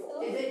beautiful.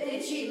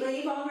 Did she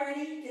leave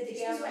already? Did the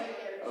gal leave?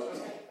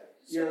 Okay.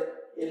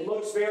 It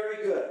looks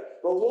very good.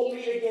 But we'll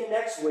meet again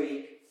next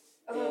week,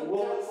 and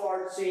we'll look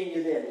forward to seeing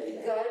you then,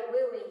 Lita. God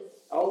willing.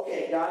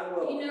 Okay, God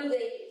willing. You know,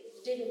 they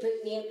didn't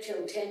put me up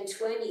till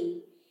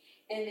 10:20,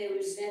 and there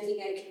was nothing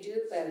I could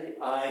do about it.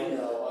 I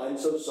know. I'm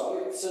so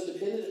sorry. You're so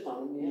dependent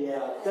upon me.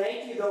 Yeah.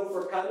 Thank you, though,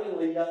 for coming,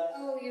 Lita.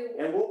 Oh, you.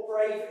 And we'll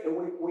pray.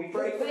 We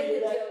pray for you.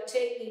 They'll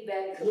take me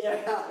back.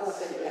 Yeah.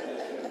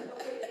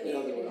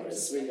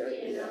 Sweetheart.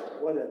 Yeah.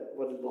 What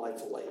a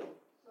delightful lady.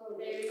 Oh,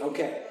 there you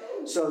Okay.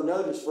 So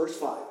notice verse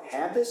 5.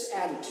 Have this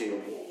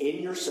attitude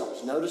in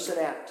yourselves. Notice an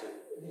attitude.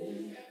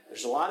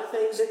 There's a lot of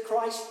things that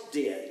Christ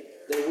did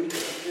that we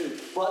can't do,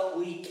 but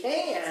we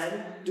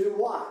can do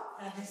what?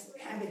 Have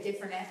an attitude.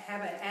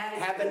 Have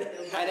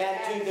an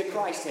attitude that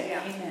Christ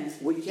had. Amen.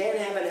 We can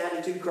have an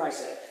attitude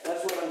Christ had.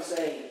 That's what I'm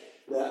saying,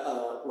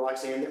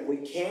 Roxanne, that we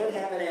can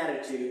have an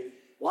attitude.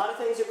 A lot of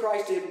things that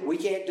Christ did we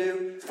can't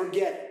do.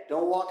 Forget it.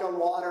 Don't walk on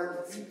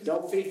water.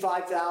 Don't feed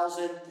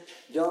 5,000.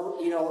 Don't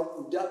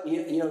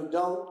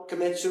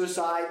commit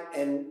suicide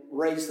and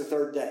raise the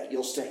third day.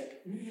 You'll stink.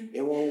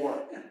 It won't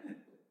work.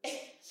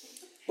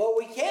 But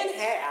we can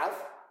have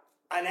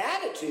an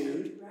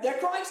attitude that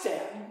Christ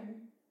had.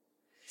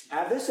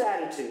 Have this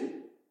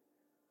attitude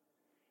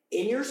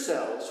in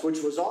yourselves,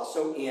 which was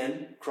also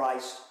in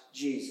Christ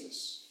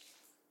Jesus,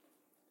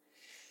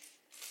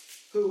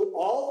 who,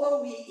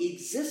 although he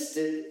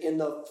existed in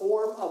the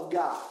form of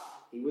God,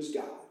 he was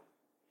God,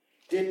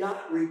 did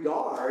not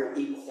regard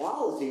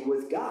equality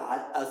with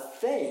God a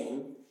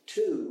thing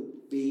to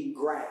be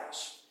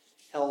grasped,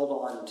 held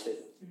on to.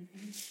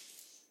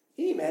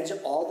 Can you imagine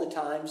all the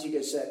times he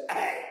could say,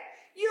 hey,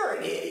 you're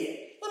an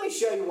idiot. Let me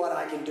show you what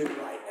I can do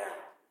right now.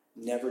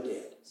 Never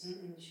did.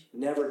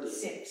 Never did.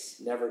 6.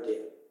 Never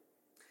did.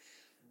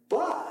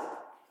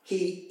 But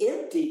he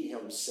emptied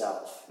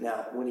himself.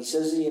 Now, when he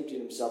says he emptied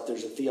himself,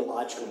 there's a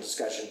theological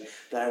discussion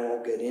that I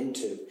won't get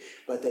into.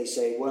 But they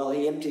say, well,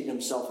 he emptied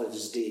himself of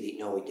his deity.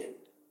 No, he didn't.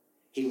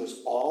 He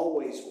was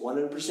always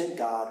 100%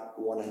 God,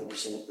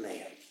 100%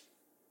 man.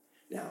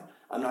 Now,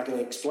 I'm not going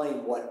to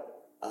explain what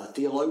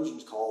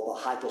theologians call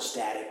the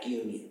hypostatic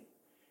union.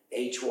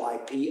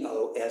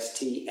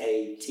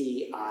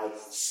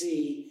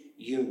 Hypostatic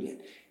union.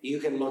 You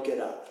can look it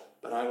up,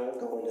 but I won't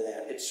go into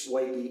that. It's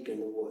way deep in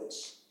the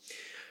woods.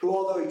 Who,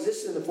 although he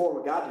existed in the form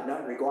of God, did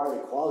not regard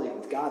equality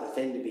with God a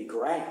thing to be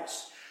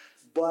grasped,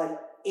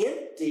 but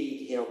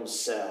emptied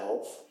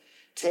himself,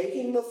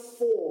 taking the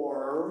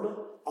form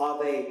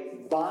of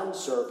a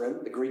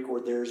bondservant. The Greek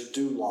word there is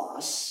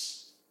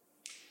doulos.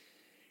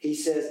 He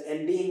says,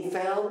 and being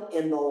found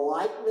in the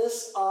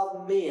likeness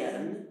of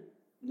men,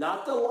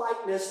 not the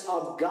likeness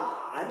of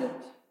God.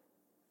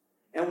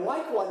 And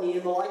why wasn't he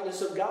in the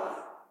likeness of God?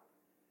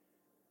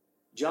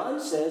 John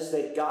says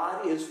that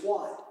God is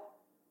what?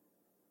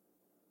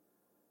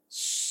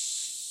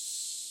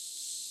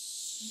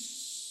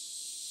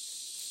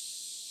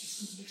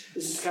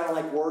 This is kind of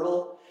like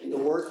Wordle. The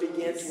word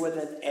begins with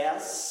an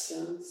S.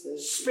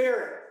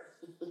 Spirit.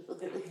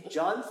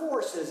 John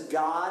 4 says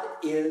God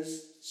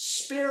is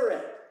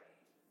spirit.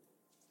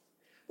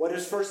 What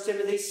does 1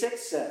 Timothy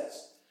 6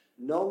 says?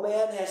 No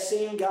man has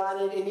seen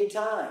God at any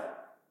time.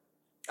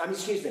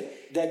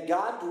 That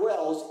God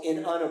dwells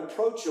in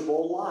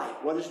unapproachable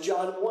light. What does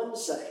John 1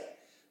 say?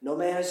 No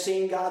man has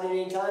seen God at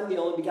any time. The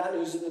only begotten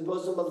who is in the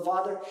bosom of the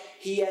Father.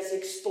 He has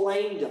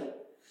explained him.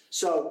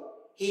 So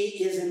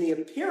he is in the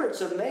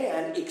appearance of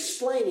man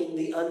explaining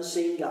the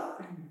unseen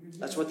God.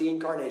 That's what the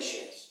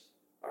incarnation is.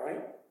 All right?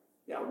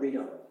 Now read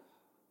on.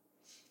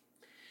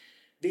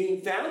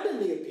 Being found in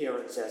the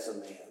appearance as a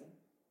man,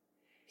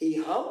 he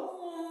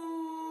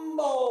humbled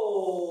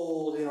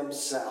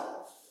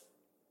himself.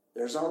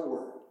 There's our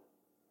word.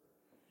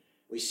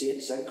 We see it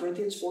in 2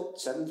 Corinthians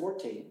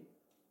 7:14.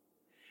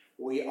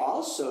 We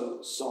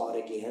also saw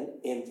it again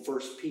in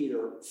 1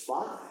 Peter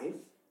 5.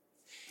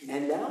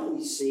 And now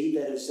we see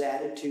that his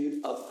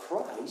attitude of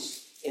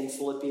Christ in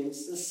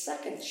Philippians, the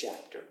 2nd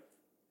chapter.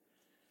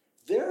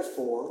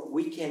 Therefore,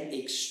 we can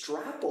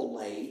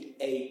extrapolate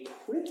a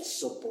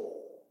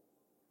principle.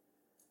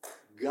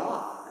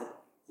 God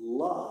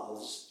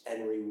loves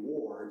and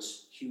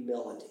rewards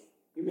humility.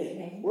 You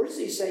mean, where does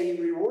he say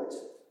he rewards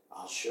it?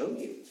 I'll show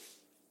you.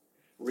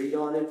 Read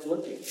on in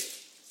Philippians.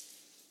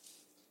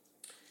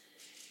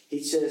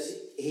 He says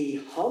he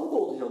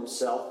humbled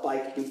himself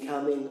by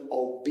becoming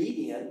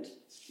obedient.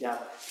 Now,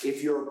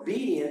 if you're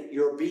obedient,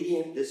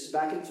 this is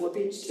back in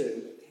Philippians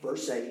 2,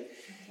 verse 8.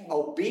 Okay.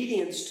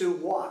 Obedience to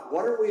what?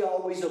 What are we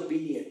always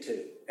obedient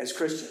to as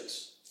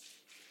Christians?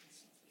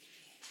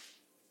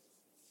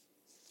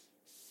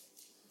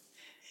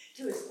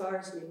 To as far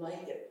as we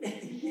like it.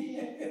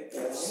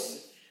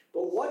 Yes.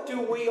 But what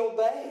do we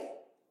obey?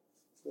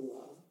 The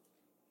law.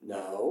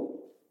 No.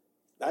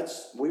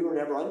 We were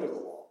never under the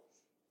law.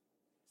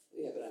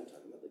 Yeah, but I'm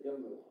talking about the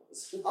government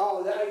laws.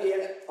 Oh,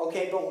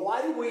 okay, but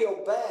why do we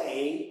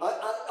obey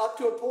up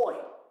to a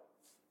point?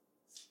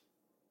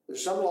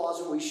 There's some laws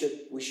that we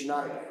should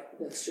not obey.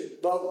 That's true.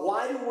 But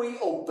why do we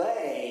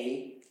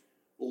obey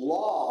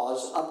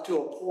laws up to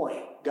a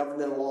point,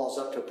 governmental laws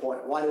up to a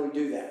point? Why do we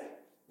do that?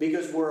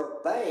 Because we're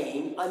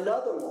obeying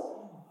another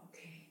law.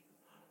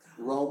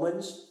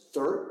 Romans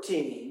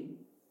 13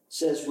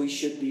 says we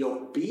should be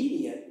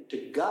obedient to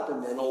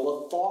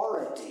governmental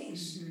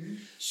authorities. Mm-hmm.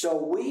 So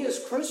we as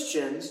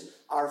Christians,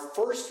 our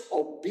first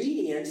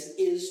obedience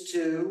is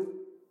to...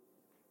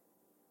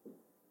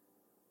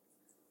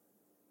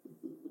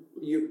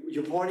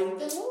 You're pointing?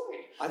 The Lord.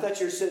 I thought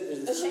you were sitting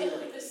in the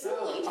ceiling. The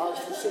ceiling. Oh,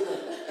 it's the ceiling.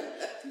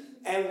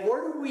 And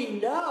where do we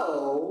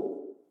know?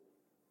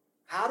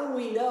 How do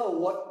we know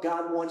what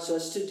God wants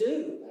us to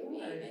do?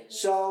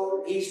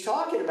 So he's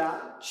talking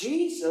about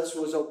Jesus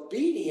was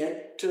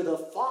obedient to the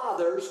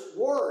Father's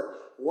word.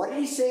 What did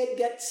he say at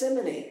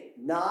Gethsemane?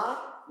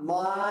 Not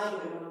my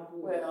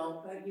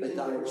will, but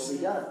thy will be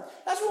done.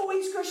 That's what we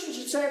as Christians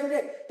should say every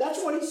day. That's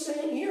what he's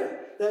saying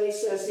here. That he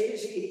says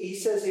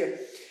here.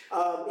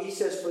 He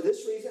says for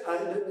this reason,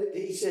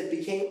 he said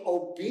became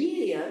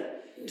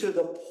obedient to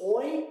the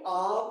point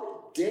of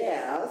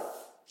death,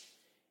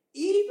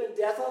 even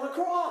death on a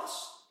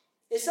cross.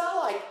 It's not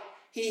like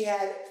he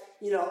had,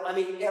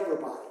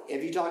 everybody.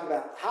 If you talk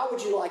about how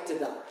would you like to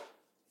die?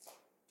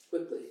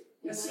 Quickly.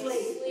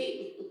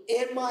 Sleep.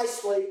 In my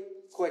sleep,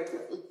 quickly.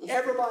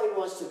 Everybody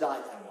wants to die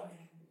that way.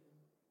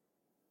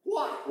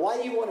 Why? Why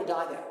do you want to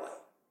die that way?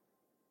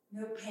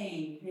 No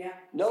pain. Yeah.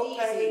 No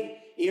pain.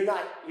 You're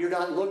not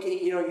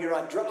looking, you're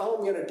not,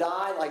 I'm going to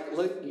die, like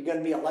you're going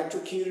to be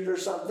electrocuted or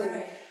something.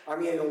 Right. I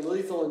mean, a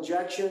lethal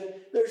injection.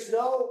 There's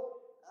no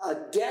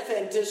death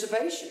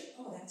anticipation.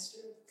 Oh, that's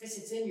true. Because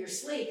it's in your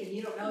sleep and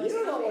you don't know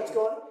what's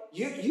going on.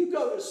 You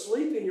go to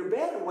sleep in your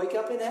bed and wake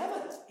up in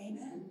heaven.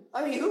 Amen.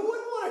 I mean, who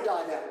wouldn't want to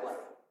die that way?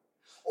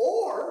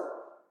 Or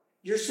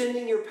you're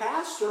sending your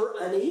pastor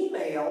an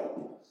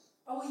email.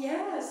 Oh,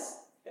 yes.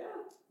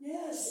 Yeah.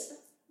 Yes.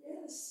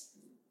 Yes.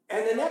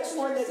 And the next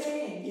one that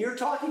you're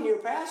talking to your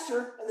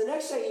pastor, and the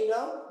next thing you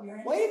know,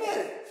 wait a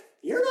minute,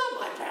 you're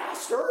not my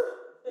pastor.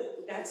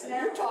 That's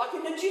Mel. You're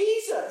talking to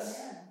Jesus.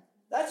 Yeah.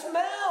 That's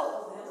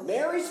Mel.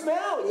 Mary's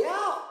Mel,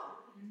 yeah.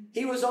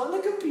 He was on the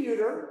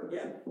computer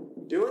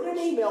doing an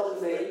email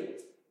to me.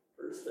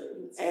 First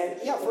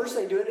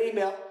thing, doing an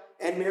email.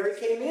 And Mary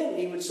came in, and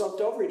he was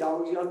slumped over. He'd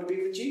always gone to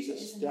be with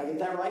Jesus. Did I get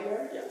that right,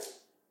 Mary? Yeah.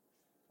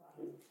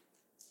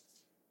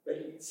 But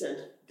he sent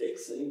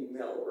Dick's an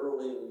email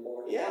early in the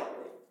morning. Yeah.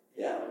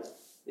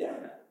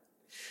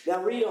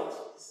 Now read on.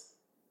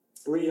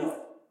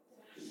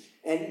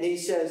 And he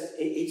says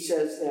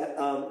that,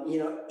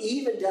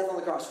 even death on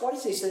the cross. Why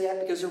does he say that?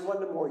 Because there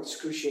wasn't a more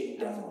excruciating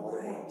death in all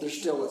the world. There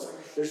still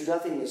isn't. There's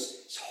nothing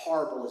as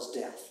horrible as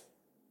death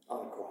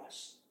on a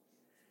cross.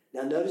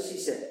 Now notice he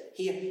said,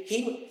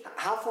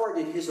 how far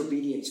did his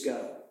obedience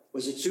go?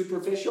 Was it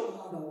superficial?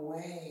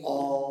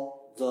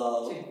 All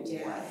the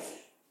way.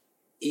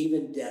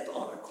 Even death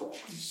on a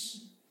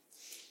cross.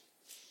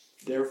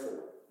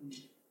 Therefore,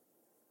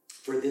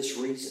 for this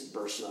reason,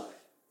 verse 9,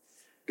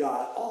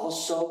 God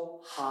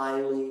also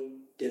highly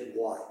did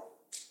what?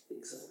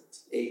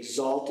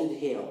 Exalted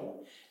him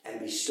and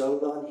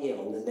bestowed on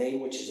him the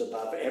name which is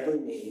above every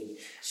name,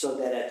 so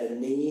that at the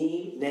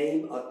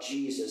name of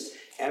Jesus,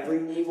 every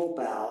knee will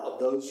bow of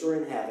those who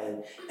are in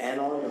heaven and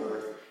on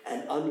earth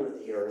and under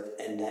the earth,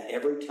 and that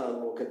every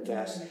tongue will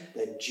confess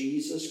that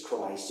Jesus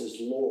Christ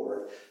is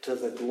Lord, to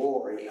the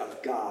glory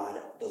of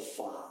God the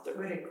Father.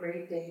 What a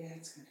great day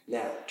that's going to be.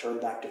 Now, turn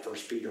back to 1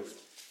 Peter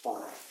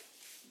 5.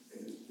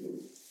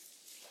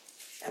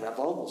 And I've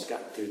almost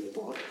gotten through the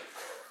book.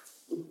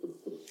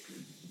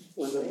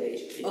 We started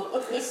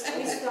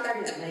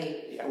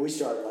late. Yeah, we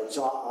started late,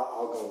 so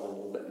I'll go on a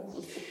little bit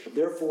more.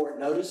 Therefore,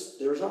 notice,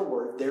 there's our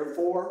word,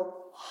 therefore,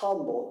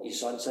 humble. You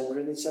saw it in 2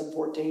 Corinthians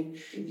 7:14.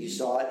 You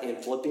saw it in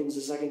Philippians,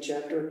 the 2nd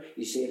chapter.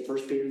 You see it in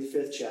 1 Peter, the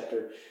 5th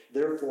chapter.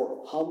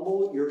 Therefore,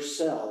 humble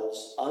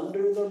yourselves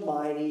under the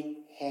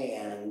mighty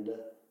hand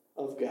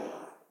of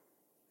God,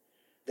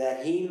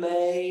 that he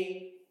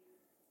may...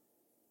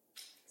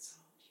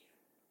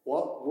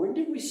 Well, when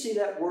did we see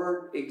that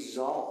word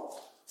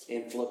exalt?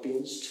 In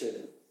Philippians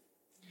 2.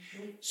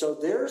 So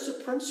there's a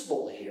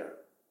principle here.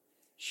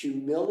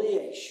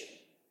 Humiliation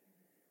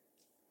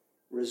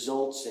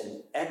results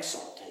in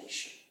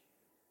exaltation.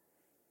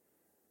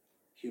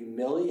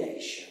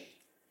 Humiliation.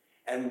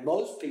 And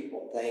most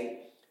people think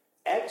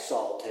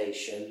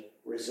exaltation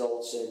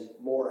results in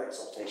more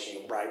exaltation.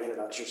 You're bragging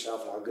about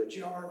yourself and how good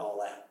you are and all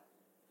that.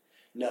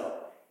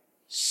 No.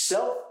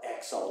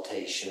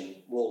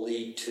 Self-exaltation will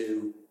lead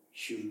to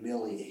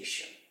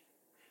humiliation.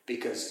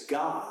 Because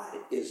God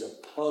is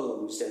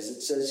opposed, as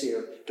it says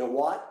here, to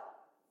what?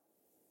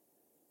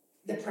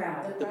 The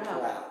proud. The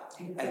proud.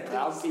 And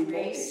proud people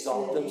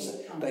exalt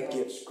themselves, but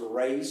gives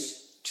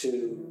grace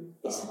to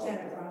the humble. Isn't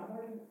that a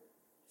proverb?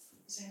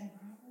 Is that in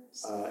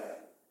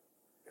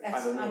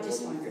Proverbs? I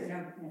just wondered.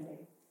 No.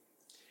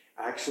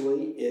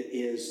 Actually, it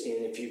is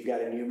in, if you've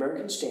got a New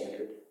American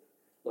Standard,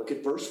 look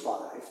at verse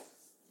 5.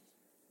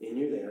 And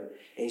you're there.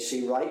 And you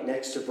see right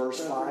next to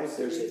verse 5,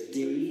 there's a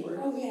D.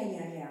 Oh,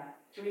 yeah.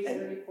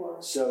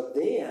 334. So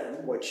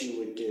then, what you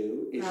would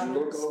do is you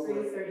look over.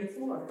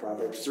 3:34.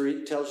 Proverbs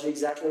 3 tells you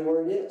exactly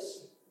where it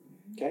is.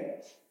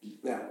 Okay?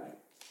 Now,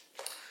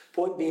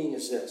 point being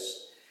is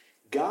this.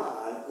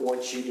 God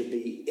wants you to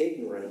be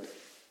ignorant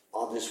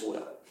of his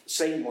will.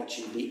 Satan wants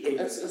you to be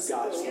ignorant of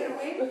God's will.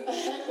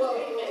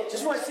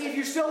 Just want to see if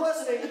you're still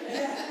listening.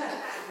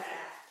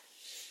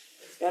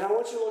 And I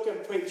want you to look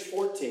at page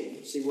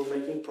 14. See, we're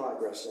making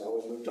progress now.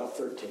 We moved off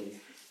 13.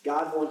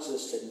 God wants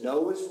us to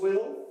know his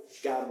will.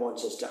 God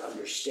wants us to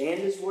understand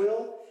his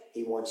will.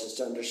 He wants us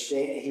to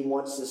understand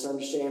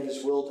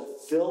his will to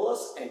fill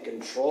us and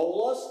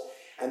control us.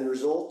 And the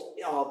result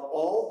of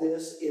all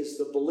this is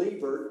the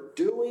believer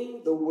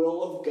doing the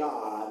will of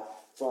God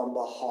from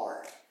the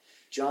heart.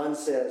 John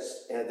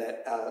says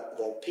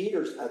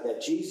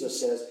that Jesus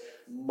says,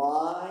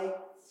 my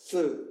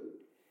food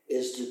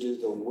is to do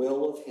the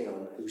will of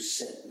him who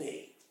sent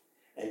me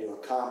and to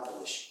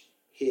accomplish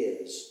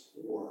his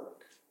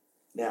work.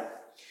 Now,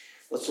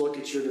 let's look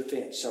at your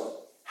defense.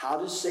 So, how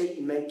does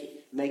Satan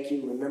make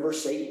you remember?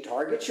 Satan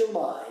targets your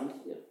mind.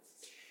 Yeah.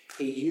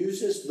 He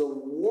uses the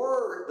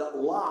word that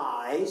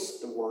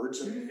lies, the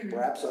words of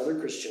perhaps other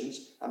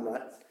Christians. I'm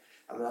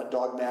not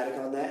dogmatic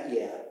on that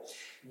yet.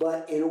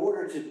 But in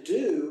order to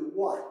do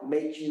what?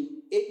 Make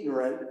you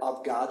ignorant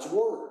of God's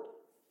word.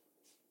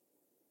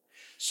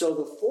 So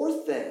the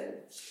fourth thing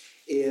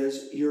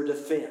is your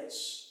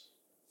defense,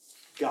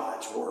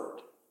 God's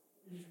word.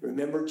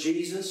 Remember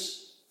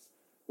Jesus,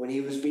 when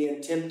he was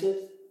being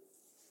tempted?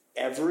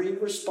 Every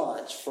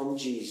response from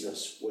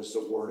Jesus was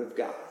the word of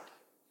God.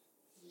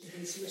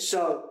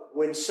 So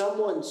when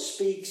someone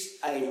speaks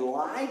a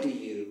lie to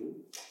you,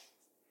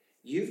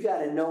 you've got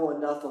to know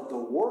enough of the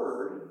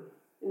word.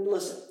 And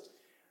listen,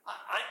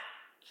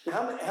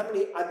 how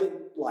many I've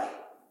been like,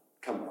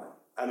 come on.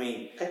 I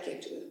mean, I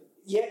can't do it.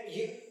 Yeah,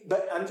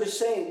 but I'm just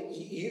saying,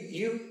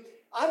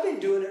 I've been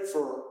doing it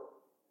for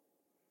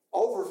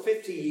over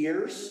 50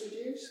 years.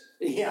 100 years?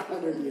 Yeah,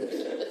 100 years.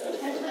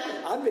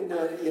 I've been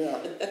doing it,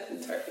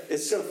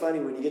 It's so funny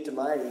when you get to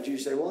my age, you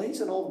say, well,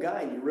 he's an old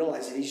guy, and you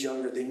realize that he's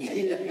younger than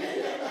you.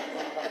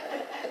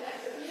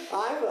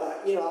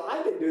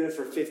 I've been doing it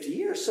for 50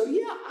 years, so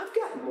yeah, I've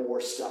got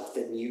more stuff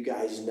than you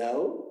guys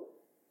know.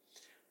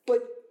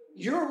 But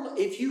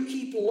if you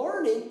keep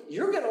learning,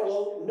 you're going to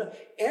learn.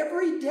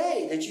 Every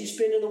day that you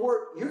spend in the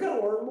Word, you're going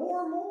to learn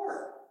more and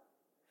more.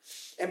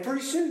 And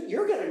pretty soon,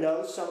 you're going to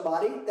know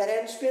somebody that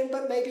hadn't spent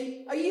but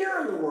maybe a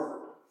year in the Word.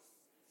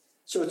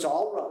 So it's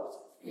all relative.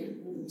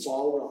 It's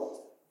all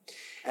relative.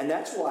 And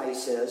that's why he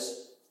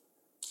says,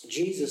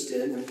 Jesus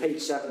did, on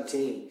page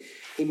 17,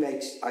 he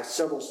makes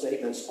several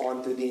statements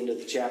on through the end of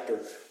the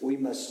chapter. We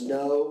must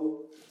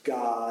know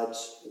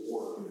God's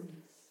Word.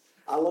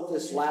 I love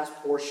this last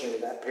portion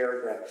of that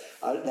paragraph,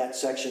 that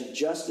section.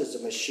 Just as a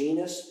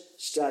machinist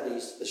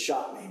studies the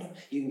shop manual.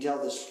 You can tell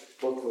this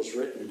book was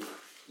written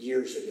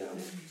years ago.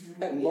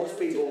 And most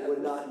people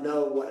would not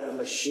know what a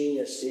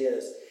machinist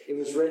is. It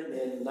was written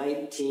in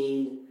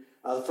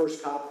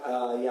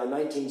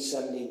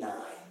 1979.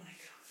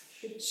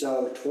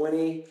 So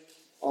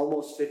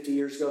almost 50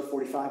 years ago,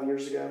 45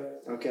 years ago,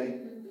 okay?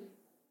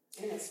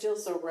 And it's still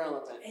so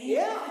relevant.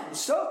 Yeah,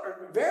 so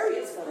very,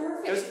 It's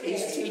perfect. because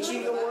he's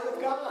teaching the Word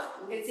of God.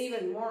 It's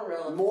even more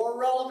relevant. More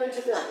relevant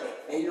today.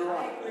 And you're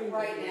right.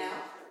 Right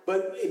now.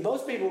 But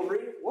most people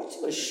read,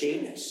 what's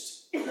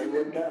machinist? They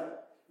wouldn't know.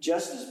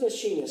 Just as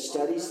machinist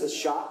studies the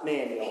shop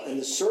manual and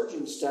the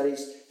surgeon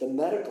studies the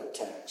medical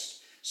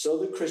text, so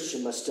the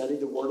Christian must study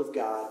the Word of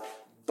God.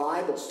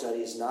 Bible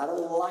study is not a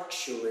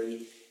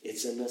luxury,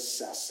 it's a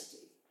necessity.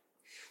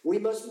 We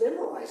must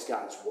memorize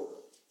God's Word.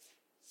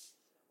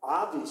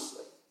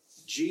 Obviously,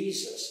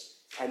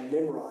 Jesus had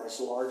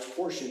memorized large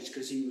portions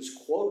because he was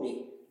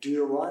quoting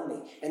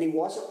Deuteronomy, and he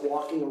wasn't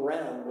walking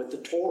around with the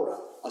Torah,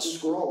 a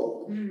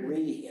scroll,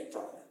 reading it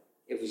from him.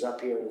 It was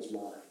up here in his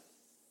mind.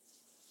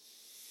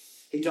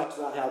 He talks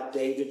about how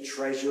David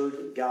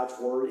treasured God's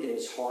Word in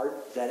his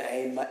heart,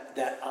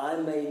 that I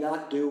may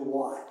not do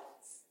what?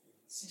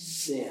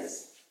 Sin.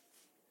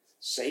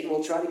 Satan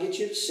will try to get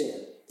you to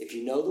sin. If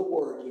you know the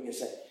Word, you can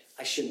say,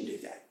 I shouldn't do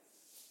that.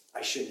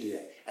 I shouldn't do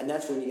that. And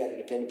that's when you got to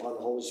depend upon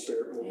the Holy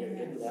Spirit. We're going to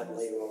get to that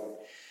later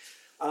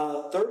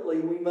on. Thirdly,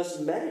 we must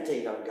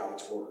meditate on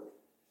God's Word.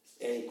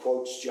 And he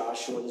quotes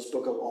Joshua, this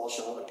book of law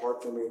shall not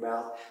depart from your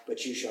mouth,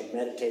 but you shall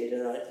meditate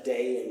on it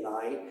day and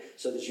night,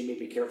 so that you may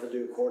be careful to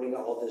do according to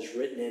all that is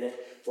written in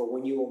it. For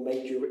when you will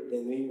make your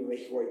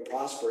way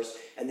prosperous,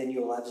 and then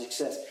you will have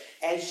success.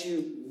 As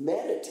you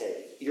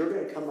meditate, you're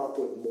going to come up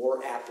with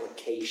more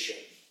application.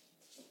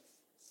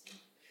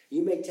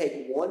 You may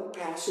take one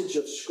passage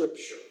of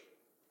Scripture,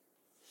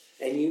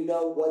 and you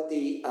know what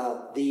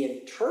the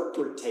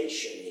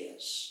interpretation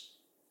is.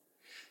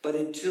 But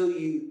until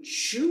you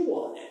chew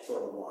on it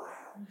for a while,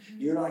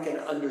 you're not going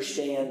to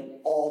understand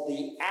all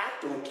the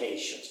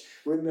applications.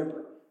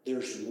 Remember,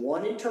 there's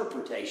one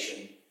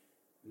interpretation,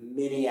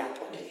 many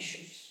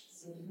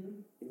applications.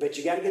 But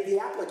you got to get the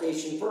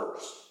application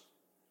first.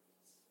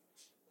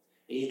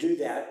 And you do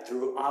that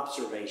through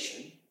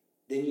observation.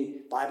 Then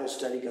Bible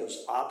study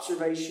goes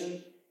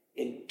observation,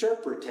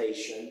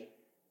 interpretation,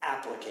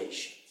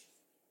 application.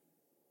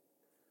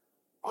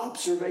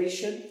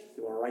 Observation,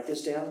 you want to write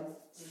this down?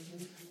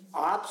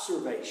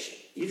 Observation.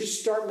 You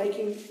just start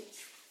making,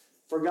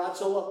 for God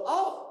so loved.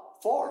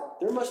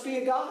 There must be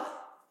a God.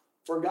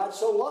 For God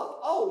so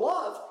loved.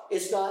 Love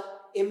is not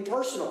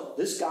impersonal.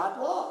 This God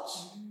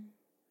loves.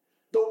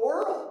 The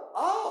world.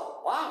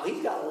 Wow,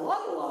 he's got a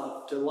lot of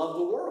love to love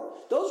the world.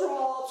 Those are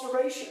all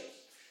observations.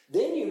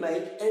 Then you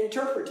make an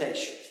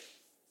interpretation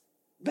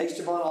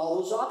based upon all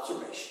those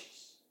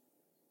observations.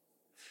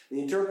 The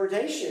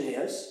interpretation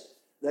is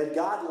that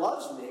God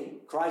loves me,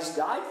 Christ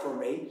died for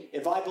me.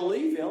 If I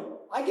believe him,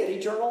 I get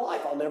eternal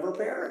life. I'll never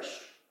perish.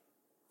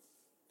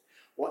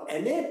 Well,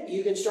 and then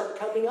you can start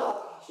coming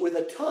up with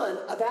a ton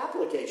of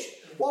application.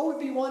 What would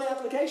be one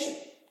application?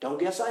 Don't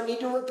guess I need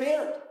to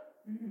repent.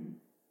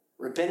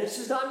 Repentance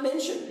is not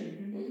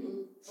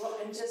mentioned. Well,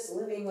 and just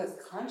living with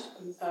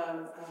confidence.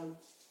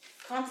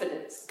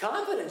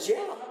 Confidence,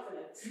 yeah.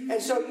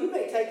 And so you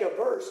may take a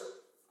verse,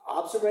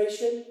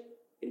 observation,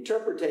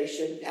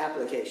 interpretation,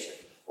 application.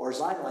 Or as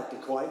I like to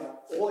call it,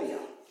 oya.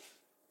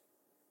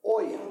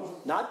 Oya.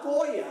 Not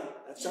boya,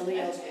 that's something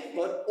else,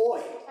 but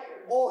oi.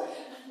 Oi.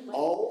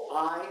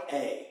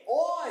 O-I-A.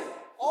 Oi.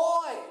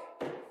 Oi.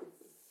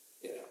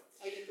 Yeah.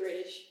 Are you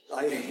British?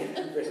 I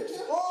am British.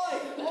 Oi.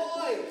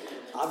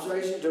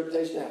 Observation,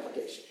 interpretation,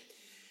 application.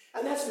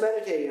 And that's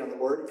meditating on the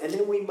Word. And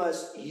then we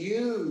must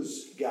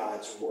use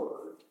God's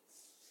Word.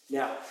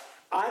 Now,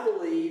 I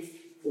believe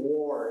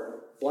Warren,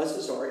 bless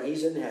his heart,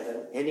 he's in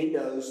heaven, and he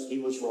knows he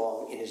was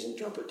wrong in his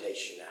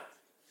interpretation now.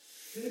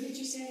 Who did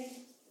you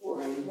say?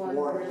 Warren.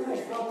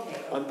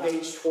 Okay. On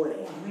page 20,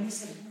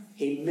 Winston.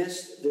 he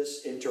missed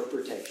this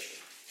interpretation.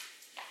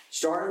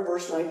 Starting in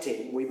verse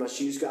 19, we must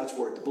use God's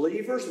Word. The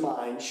believer's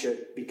mind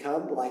should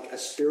become like a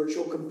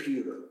spiritual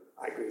computer.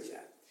 I agree with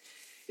that.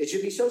 It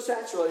should be so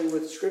saturated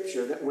with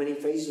Scripture that when he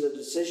faces a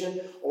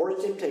decision or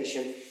a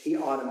temptation, he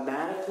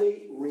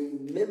automatically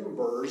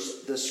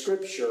remembers the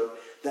Scripture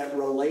that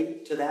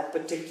relate to that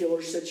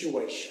particular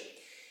situation.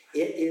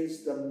 It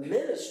is the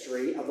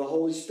ministry of the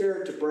Holy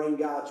Spirit to bring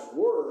God's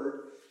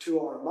Word to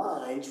our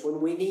minds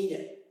when we need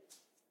it.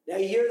 Now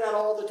you hear that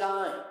all the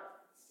time.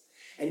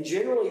 And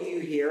generally you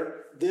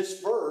hear this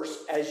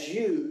verse as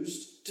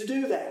used to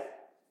do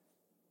that.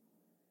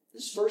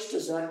 This verse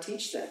does not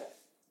teach that.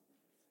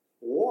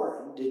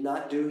 Warren did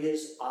not do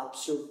his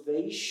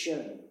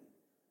observation.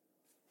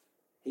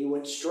 He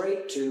went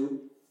straight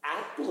to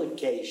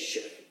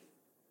application.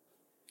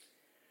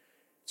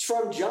 It's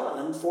from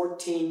John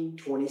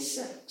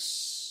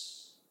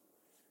 14:26.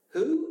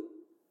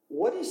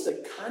 What is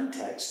the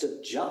context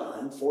of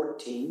John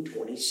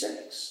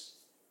 14:26?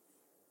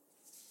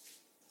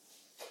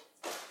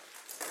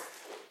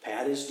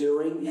 Pat is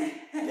doing,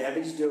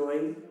 Debbie's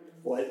doing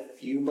what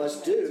you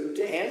must do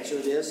to answer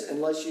this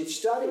unless you've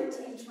studied.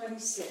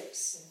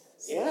 14:26.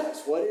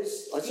 Yes, what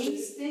is,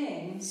 These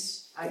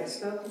things I have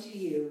spoken to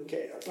you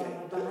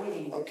while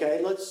abiding.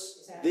 Okay,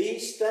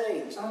 these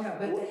things. Oh no,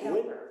 but the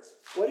helper.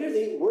 What are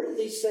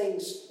these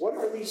things,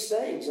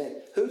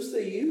 and who's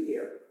the you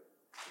here?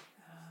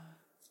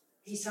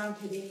 He's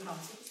talking to the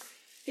apostles.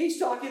 He's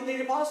talking to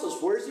the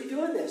apostles. Where's he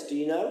doing this? Do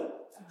you know?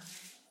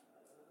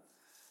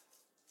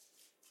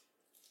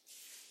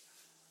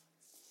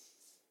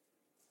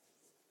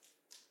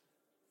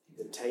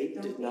 The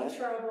tape did not. Don't be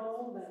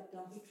trouble, but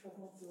don't be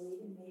troubled. Believe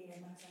in me.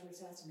 In my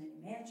Father's house many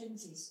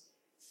mansions. He's.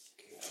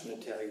 I'm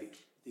going to tell you,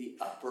 the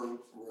upper room.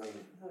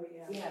 Oh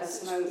yeah. Yes,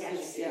 that's what I was thinking.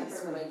 Yes,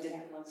 that's what I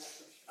didn't love.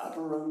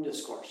 Upper room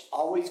discourse.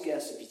 Always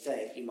guess if you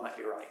think you might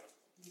be right.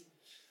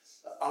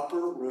 The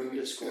upper room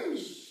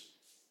discourse.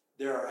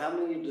 There are how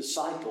many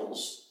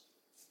disciples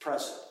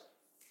present?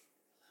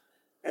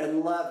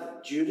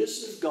 11.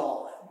 Judas is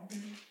gone.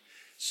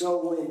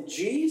 So when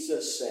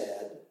Jesus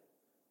said,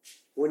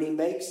 when he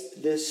makes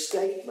this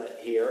statement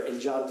here in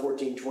John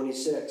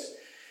 14:26,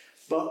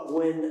 but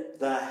when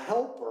the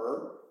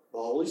Helper, the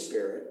Holy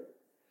Spirit,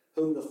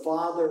 whom the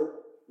Father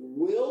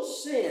will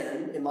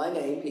send in my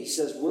name, he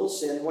says will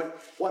send.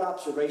 What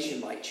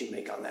observation might you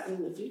make on that?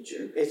 In the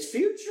future. It's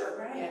future.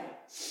 Right. Yeah.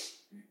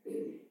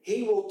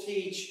 He will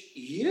teach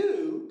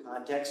you,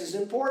 context is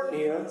important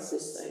here,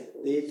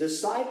 the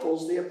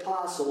disciples, the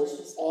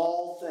apostles,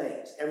 all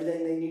things.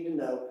 Everything they need to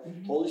know,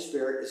 Holy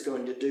Spirit is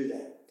going to do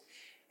that.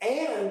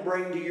 And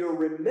bring to your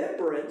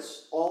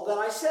remembrance all that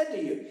I said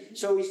to you.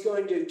 So he's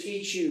going to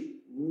teach you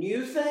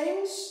new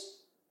things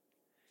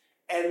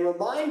and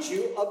remind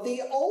you of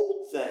the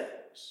old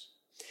things.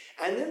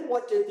 And then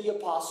what did the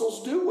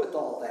apostles do with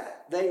all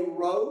that? They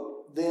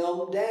wrote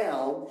them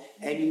down,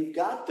 and you've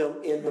got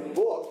them in the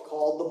book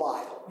called the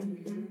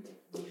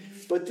Bible.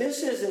 But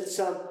this isn't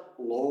some,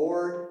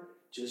 Lord,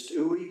 just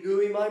ooey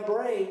gooey my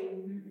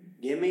brain.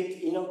 Give me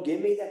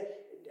that.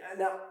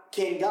 Now,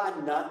 can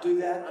God not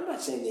do that? I'm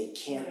not saying that he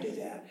can't do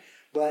that.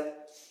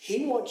 But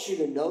he wants you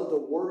to know the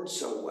word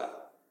so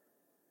well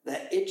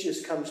that it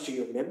just comes to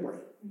your memory.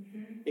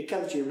 It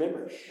comes to your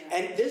memory.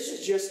 And this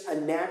is just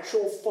a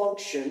natural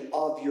function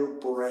of your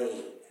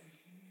brain.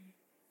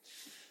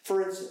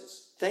 For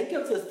instance, think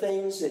of the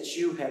things that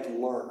you have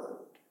learned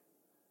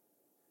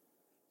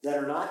that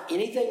are not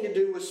anything to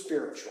do with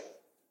spiritual.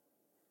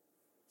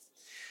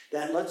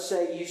 That let's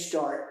say you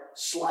start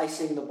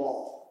slicing the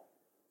ball,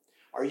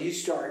 or you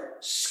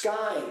start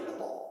skying the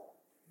ball.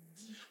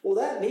 Well,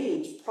 that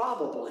means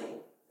probably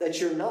that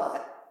you're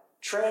not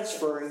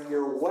transferring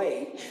your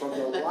weight from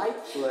the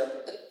right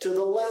foot to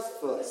the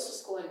left foot. This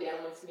was going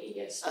down with me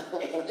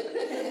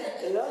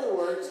yesterday. In other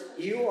words,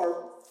 you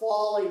are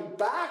falling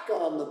back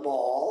on the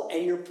ball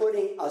and you're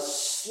putting a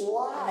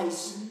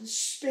slice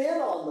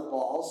spin on the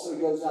ball so it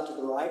goes out to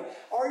the right,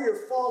 or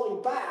you're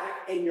falling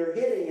back and you're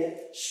hitting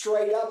it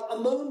straight up a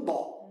moon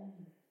ball.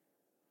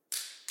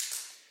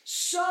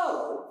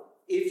 So,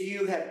 if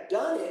you have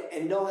done it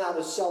and know how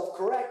to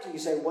self-correct, you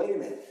say, wait a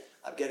minute,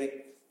 I've got to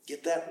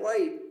get that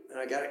weight and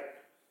I got to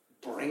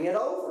bring it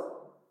over.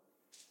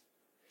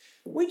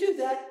 We do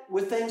that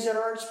with things that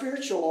aren't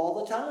spiritual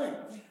all the time.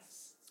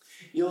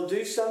 You'll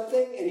do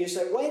something and you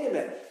say, wait a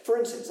minute. For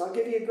instance, I'll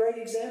give you a great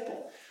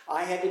example.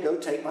 I had to go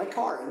take my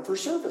car in for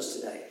service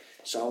today.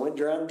 So I went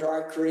down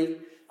Dry Creek.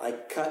 I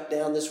cut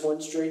down this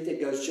one street that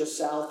goes just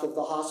south of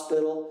the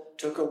hospital,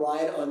 took a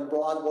right on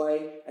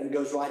Broadway, and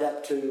goes right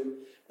up to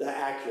the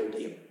Acura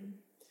dealer.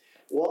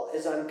 Well,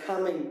 as I'm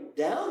coming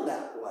down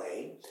that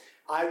way,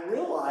 I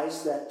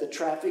realized that the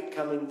traffic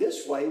coming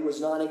this way was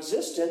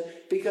non-existent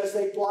because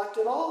they blocked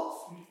it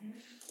off.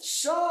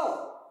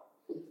 So,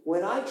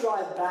 when I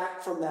drive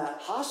back from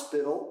that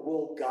hospital,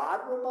 will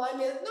God remind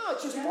me? No,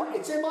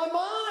 it's in my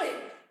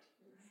mind.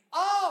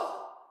 Oh,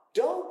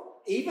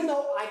 even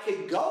though I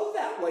could go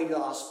that way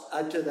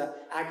to the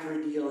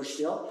Acura dealer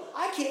still,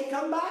 I can't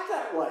come back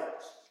that way.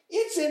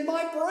 It's in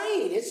my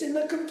brain. It's in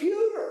the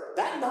computer.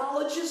 That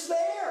knowledge is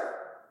there.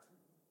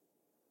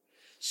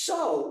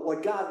 So,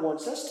 what God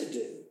wants us to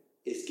do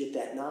is get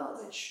that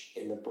knowledge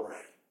in the brain.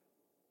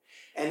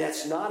 And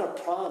that's not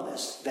a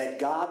promise that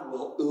God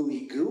will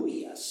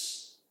ooey-gooey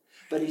us.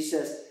 But he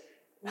says,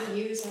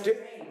 use our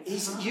brain.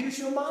 Use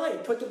your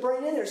mind. Put the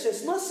brain in there. He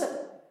says, listen.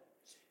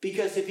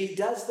 Because if he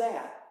does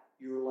that,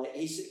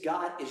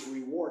 God is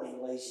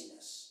rewarding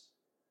laziness.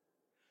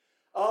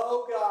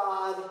 Oh,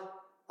 God,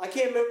 I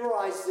can't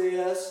memorize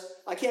this.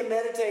 I can't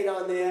meditate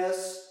on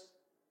this.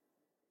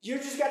 You're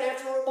just going to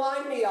have to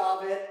remind me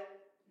of it.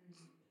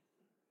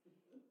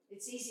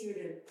 It's easier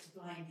to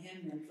blame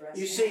him than for us.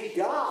 You see,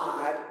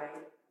 God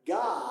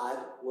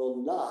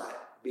will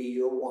not be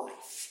your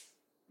wife.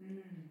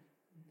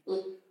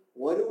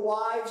 What are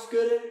wives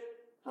good at?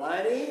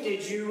 Honey,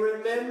 did you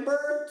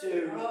remember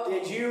to?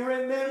 Did you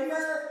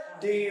remember?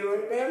 Do you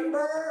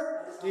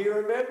remember? Do you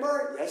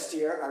remember? Yes,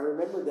 dear, I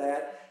remember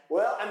that.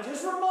 Well, I'm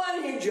just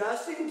reminding you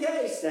just in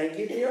case. Thank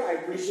you, dear. I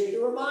appreciate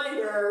the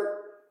reminder.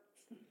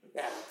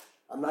 Yeah.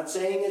 I'm not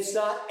saying it's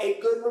not a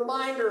good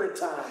reminder at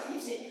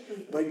times,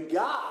 but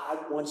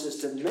God wants us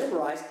to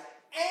memorize,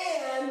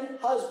 and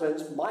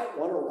husbands might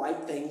want to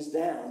write things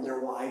down their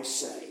wives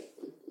say.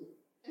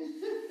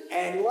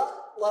 And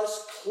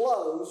let's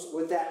close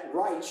with that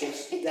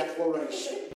righteous declaration.